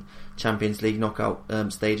out on Champions League knockout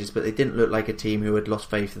stages, but they didn't look like a team who had lost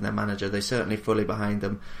faith in their manager. They're certainly fully behind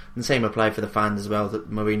them. And the same applied for the fans as well, that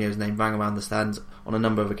Mourinho's name rang around the stands on a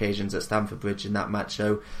number of occasions at Stamford Bridge in that match.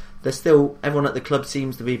 So there's still... Everyone at the club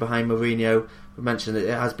seems to be behind Mourinho. We mentioned that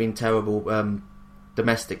it has been terrible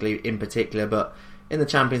domestically in particular, but in the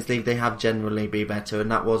Champions League they have generally been better, and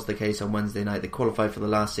that was the case on Wednesday night. They qualified for the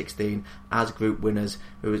last 16 as group winners.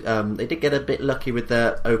 They did get a bit lucky with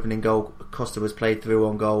their opening goal. Costa was played through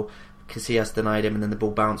on goal, Casillas denied him, and then the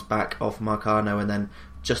ball bounced back off Marcano and then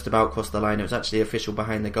just about crossed the line. It was actually the official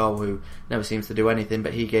behind the goal who never seems to do anything,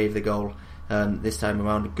 but he gave the goal this time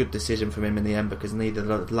around. A good decision from him in the end, because neither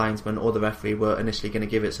the linesman or the referee were initially going to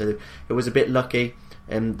give it, so it was a bit lucky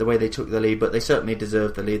in the way they took the lead, but they certainly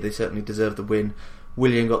deserved the lead. They certainly deserved the win.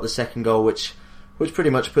 Willian got the second goal, which pretty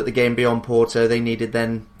much put the game beyond Porto. They needed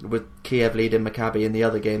then, with Kiev leading Maccabi in the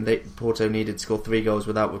other game, Porto needed to score 3 goals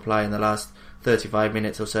without reply in the last 35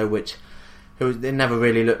 minutes or so, which it never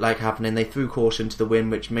really looked like happening. They threw caution to the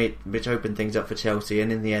wind, which opened things up for Chelsea, and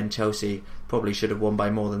in the end Chelsea probably should have won by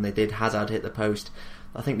more than they did. Hazard hit the post.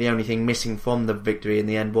 I think the only thing missing from the victory in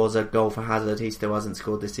the end was a goal for Hazard. He still hasn't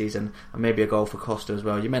scored this season, and maybe a goal for Costa as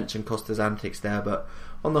well. You mentioned Costa's antics there, but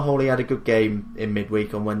on the whole he had a good game in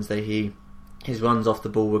midweek on Wednesday. His runs off the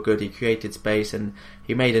ball were good, he created space and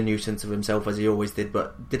he made a nuisance of himself as he always did,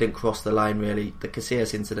 but didn't cross the line really. The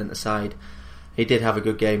Casillas incident aside, he did have a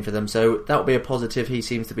good game for them, so that'll be a positive. He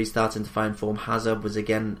seems to be starting to find form. Hazard was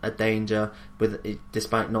again a danger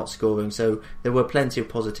despite not scoring, so there were plenty of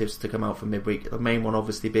positives to come out from midweek. The main one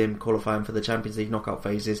obviously being qualifying for the Champions League knockout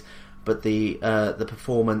phases, but the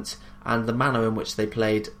performance and the manner in which they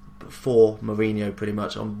played for Mourinho pretty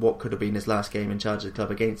much on what could have been his last game in charge of the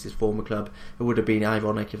club against his former club. It would have been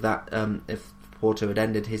ironic if Porto had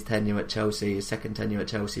ended his tenure at Chelsea, his second tenure at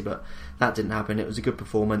Chelsea, but that didn't happen. It was a good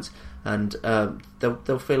performance, and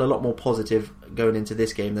they'll feel a lot more positive going into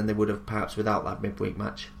this game than they would have perhaps without that midweek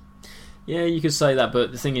match. Yeah, you could say that,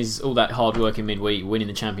 but the thing is, all that hard work in midweek, winning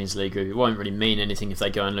the Champions League group, it won't really mean anything if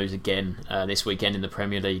they go and lose again this weekend in the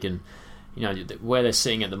Premier League. And you know where they're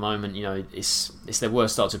sitting at the moment, you know it's their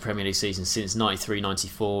worst start to a Premier League season since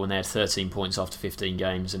 93-94 when they had 13 points after 15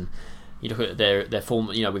 games. And you look at their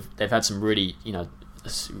form, you know they've had some really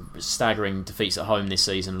staggering defeats at home this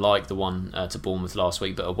season, like the one to Bournemouth last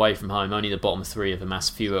week, but away from home only the bottom 3 have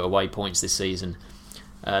amassed fewer away points this season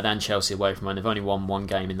than Chelsea away from home. They've only won 1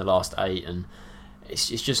 game in the last 8, and it's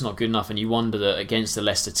just not good enough. And you wonder that against the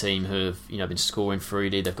Leicester team who have been scoring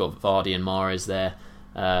freely, they've got Vardy and Mahrez there.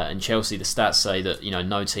 And Chelsea, the stats say that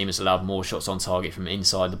no team has allowed more shots on target from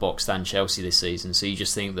inside the box than Chelsea this season. So you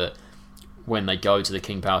just think that when they go to the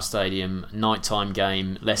King Power Stadium, nighttime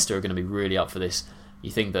game, Leicester are going to be really up for this.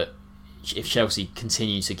 You think that if Chelsea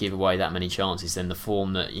continue to give away that many chances, then the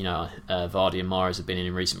form that Vardy and Mahrez have been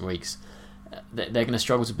in recent weeks, they're going to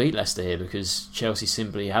struggle to beat Leicester here, because Chelsea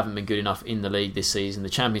simply haven't been good enough in the league this season. The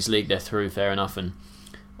Champions League they're through, fair enough, and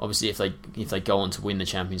obviously if they go on to win the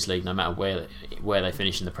Champions League, no matter where they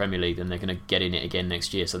finish in the Premier League, then they're going to get in it again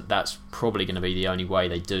next year. So that's probably going to be the only way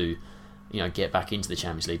they do get back into the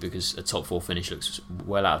Champions League, because a top 4 finish looks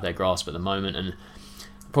well out of their grasp at the moment. And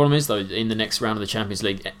the problem is, though, in the next round of the Champions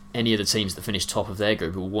League, any of the teams that finish top of their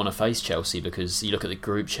group will want to face Chelsea, because you look at the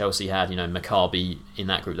group Chelsea had, Maccabi in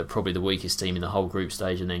that group, they're probably the weakest team in the whole group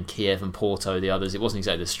stage, and then Kiev and Porto, the others. It wasn't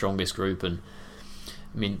exactly the strongest group, and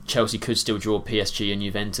I mean, Chelsea could still draw PSG and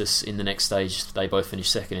Juventus in the next stage. They both finish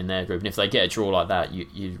second in their group, and if they get a draw like that,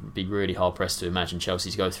 you'd be really hard pressed to imagine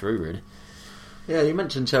Chelsea to go through, really. Yeah, you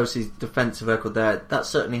mentioned Chelsea's defensive record there. That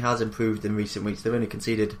certainly has improved in recent weeks. They've only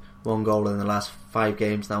conceded 1 goal in the last 5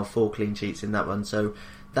 games now, 4 clean sheets in that one, so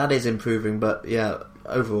that is improving. But yeah,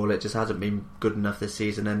 overall it just hasn't been good enough this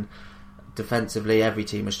season, and defensively every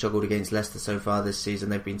team has struggled against Leicester so far this season.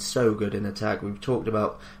 They've been so good in attack. We've talked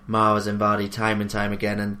about Mahrez and Vardy time and time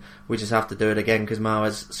again, and we just have to do it again, because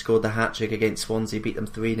Mahrez scored the hat-trick against Swansea, beat them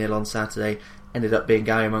 3-0 on Saturday, ended up being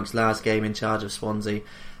Gary Monk's last game in charge of Swansea.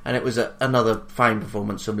 And it was another fine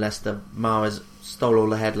performance from Leicester. Mahrez stole all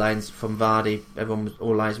the headlines from Vardy.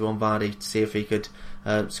 All eyes were on Vardy to see if he could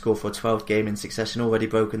score for a 12th game in succession. Already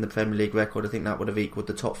broken the Premier League record. I think that would have equalled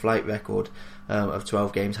the top flight record of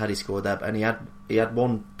 12 games had he scored that. And he had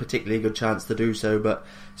one particularly good chance to do so, but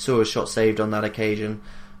saw his shot saved on that occasion.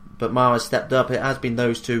 but Mara's stepped up. It has been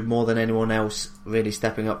those two more than anyone else really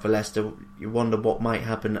stepping up for Leicester. You wonder what might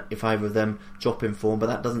happen if either of them drop in form, but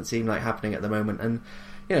that doesn't seem like happening at the moment. And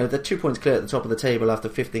they're 2 points clear at the top of the table after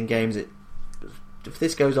 15 games. If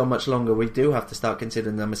this goes on much longer, we do have to start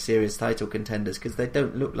considering them as serious title contenders, because they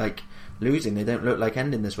don't look like losing. They don't look like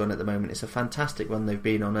ending this run at the moment. It's a fantastic run they've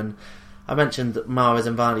been on. And I mentioned Mahrez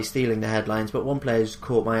and Vardy stealing the headlines, but one player who's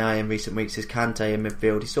caught my eye in recent weeks is Kante in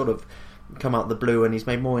midfield. He's sort of come out the blue, and he's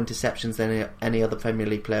made more interceptions than any other Premier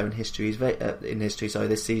League player in history.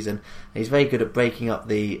 This season. And he's very good at breaking up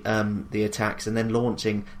the attacks and then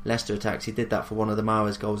launching Leicester attacks. He did that for one of the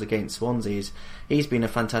Mahrez goals against Swansea. He's been a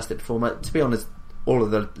fantastic performer. To be honest, all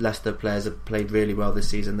of the Leicester players have played really well this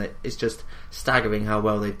season. It's just staggering how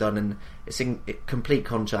well they've done, and it's in complete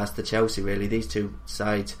contrast to Chelsea, really. These two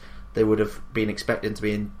sides, they would have been expecting to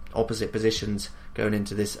be in opposite positions going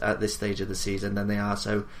into this at this stage of the season than they are.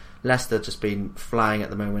 So Leicester just been flying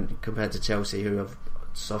at the moment compared to Chelsea, who have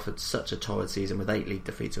suffered such a torrid season with 8 league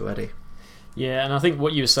defeats already. Yeah, and I think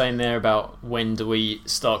what you were saying there about when do we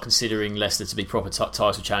start considering Leicester to be proper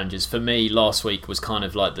title challengers, for me last week was kind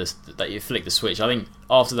of like that you flick the switch. I think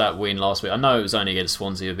after that win last week, I know it was only against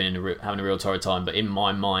Swansea, who've been having a real torrid time, but in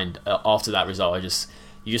my mind, after that result,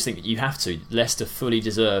 you just think that you have to. Leicester fully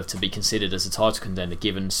deserve to be considered as a title contender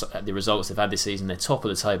given the results they've had this season. They're top of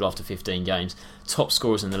the table after 15 games, top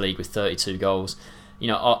scorers in the league with 32 goals.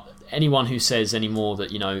 Anyone who says anymore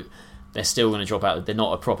that they're still going to drop out, they're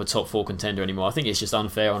not a proper top 4 contender anymore, I think it's just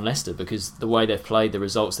unfair on Leicester, because the way they've played, the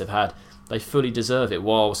results they've had, they fully deserve it.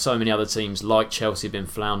 While so many other teams like Chelsea have been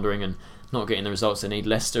floundering and not getting the results they need,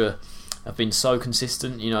 Leicester have been so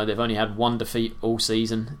consistent. They've only had 1 defeat all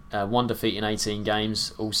season, 1 defeat in 18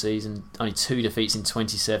 games all season, only 2 defeats in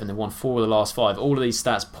 27. They've won 4 of the last 5. All of these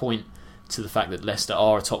stats point to the fact that Leicester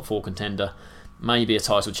are a top 4 contender, maybe a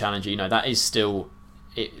title challenger. That's still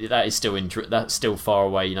far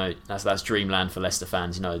away. That's dreamland for Leicester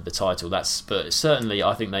fans. The title. But certainly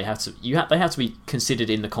I think they have to be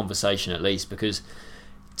considered in the conversation at least, because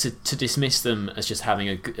to dismiss them as just having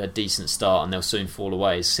a decent start and they'll soon fall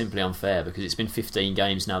away is simply unfair, because it's been 15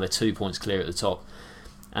 games now. They're 2 points clear at the top,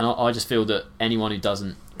 and I just feel that anyone who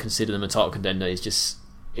doesn't consider them a title contender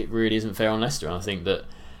it really isn't fair on Leicester. And I think that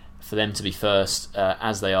for them to be first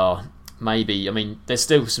as they are, there's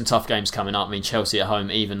still some tough games coming up. Chelsea at home,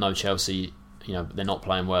 even though Chelsea, they're not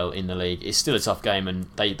playing well in the league, it's still a tough game, and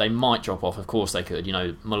they might drop off. Of course they could.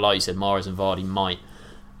 Like you said, Mahrez and Vardy might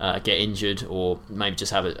get injured or maybe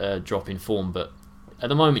just have a drop in form, but at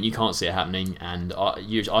the moment you can't see it happening, and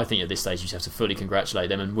I think at this stage you just have to fully congratulate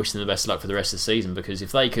them and wish them the best of luck for the rest of the season, because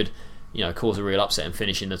if they could cause a real upset and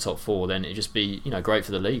finish in the top 4, then it'd just be great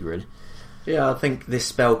for the league, really. Yeah, I think this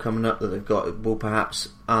spell coming up that they've got will perhaps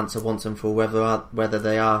answer once and for whether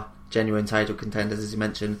they are genuine title contenders. As you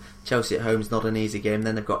mentioned, Chelsea at home is not an easy game.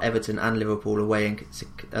 Then they've got Everton and Liverpool away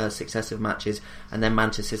in successive matches, and then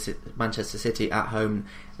Manchester City at home.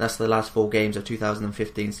 That's the last 4 games of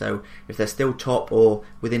 2015. So if they're still top or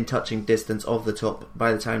within touching distance of the top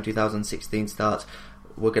by the time 2016 starts,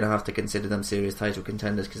 we're going to have to consider them serious title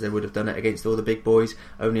contenders, because they would have done it against all the big boys,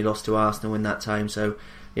 only lost to Arsenal in that time. So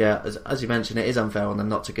yeah, as you mentioned, it is unfair on them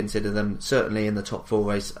not to consider them certainly in the top 4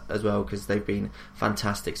 race as well, because they've been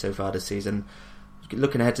fantastic so far this season.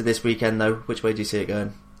 Looking ahead to this weekend though, which way do you see it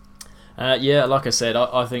going? Like I said,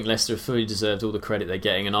 I think Leicester fully deserved all the credit they're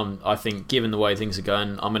getting, and I think given the way things are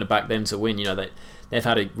going, I'm going to back them to win. They've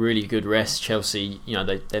had a really good rest. Chelsea,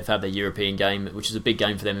 they've had their European game, which is a big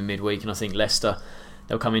game for them in midweek, and I think Leicester,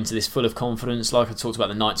 they'll come into this full of confidence. Like I talked about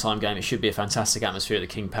the nighttime game, it should be a fantastic atmosphere at the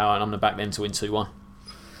King Power, and I'm going to back them to win 2-1.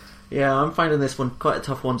 Yeah, I'm finding this one quite a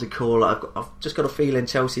tough one to call. I've just got a feeling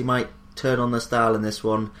Chelsea might turn on the style in this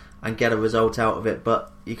one and get a result out of it,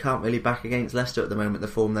 but you can't really back against Leicester at the moment, the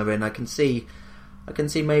form they're in. I can see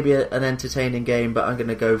maybe an entertaining game, but I'm going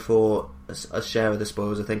to go for a share of the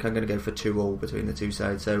spoils. I think I'm going to go for 2-2 between the two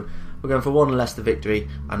sides. So we're going for 1 Leicester victory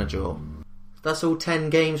and a draw. That's all 10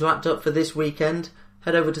 games wrapped up for this weekend.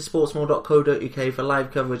 Head over to sportsmore.co.uk for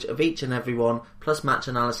live coverage of each and every one, plus match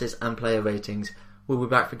analysis and player ratings. We'll be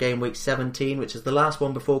back for game week 17, which is the last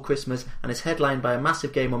one before Christmas, and is headlined by a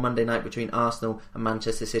massive game on Monday night between Arsenal and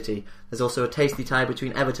Manchester City. There's also a tasty tie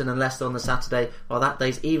between Everton and Leicester on the Saturday, while that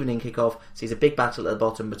day's evening kick-off sees a big battle at the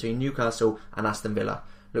bottom between Newcastle and Aston Villa.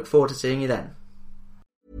 Look forward to seeing you then.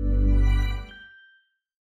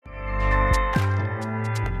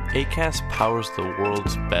 Acast powers the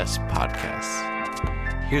world's best podcasts.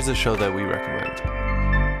 Here's a show that we recommend.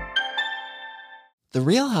 The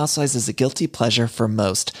Real Housewives is a guilty pleasure for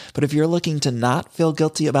most, but if you're looking to not feel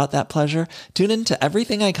guilty about that pleasure, tune in to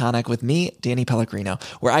Everything Iconic with me, Danny Pellegrino,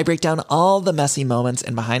 where I break down all the messy moments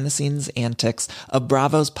and behind-the-scenes antics of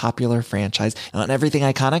Bravo's popular franchise. And on Everything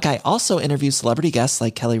Iconic, I also interview celebrity guests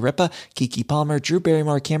like Kelly Ripa, Keke Palmer, Drew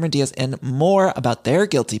Barrymore, Cameron Diaz, and more about their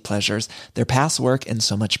guilty pleasures, their past work, and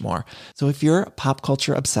so much more. So if you're pop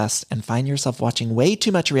culture obsessed and find yourself watching way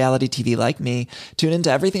too much reality TV like me, tune in to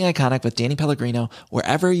Everything Iconic with Danny Pellegrino,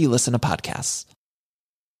 wherever you listen to podcasts.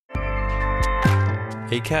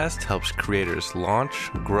 Acast helps creators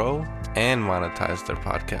launch, grow, and monetize their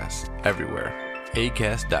podcasts everywhere.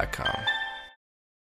 Acast.com.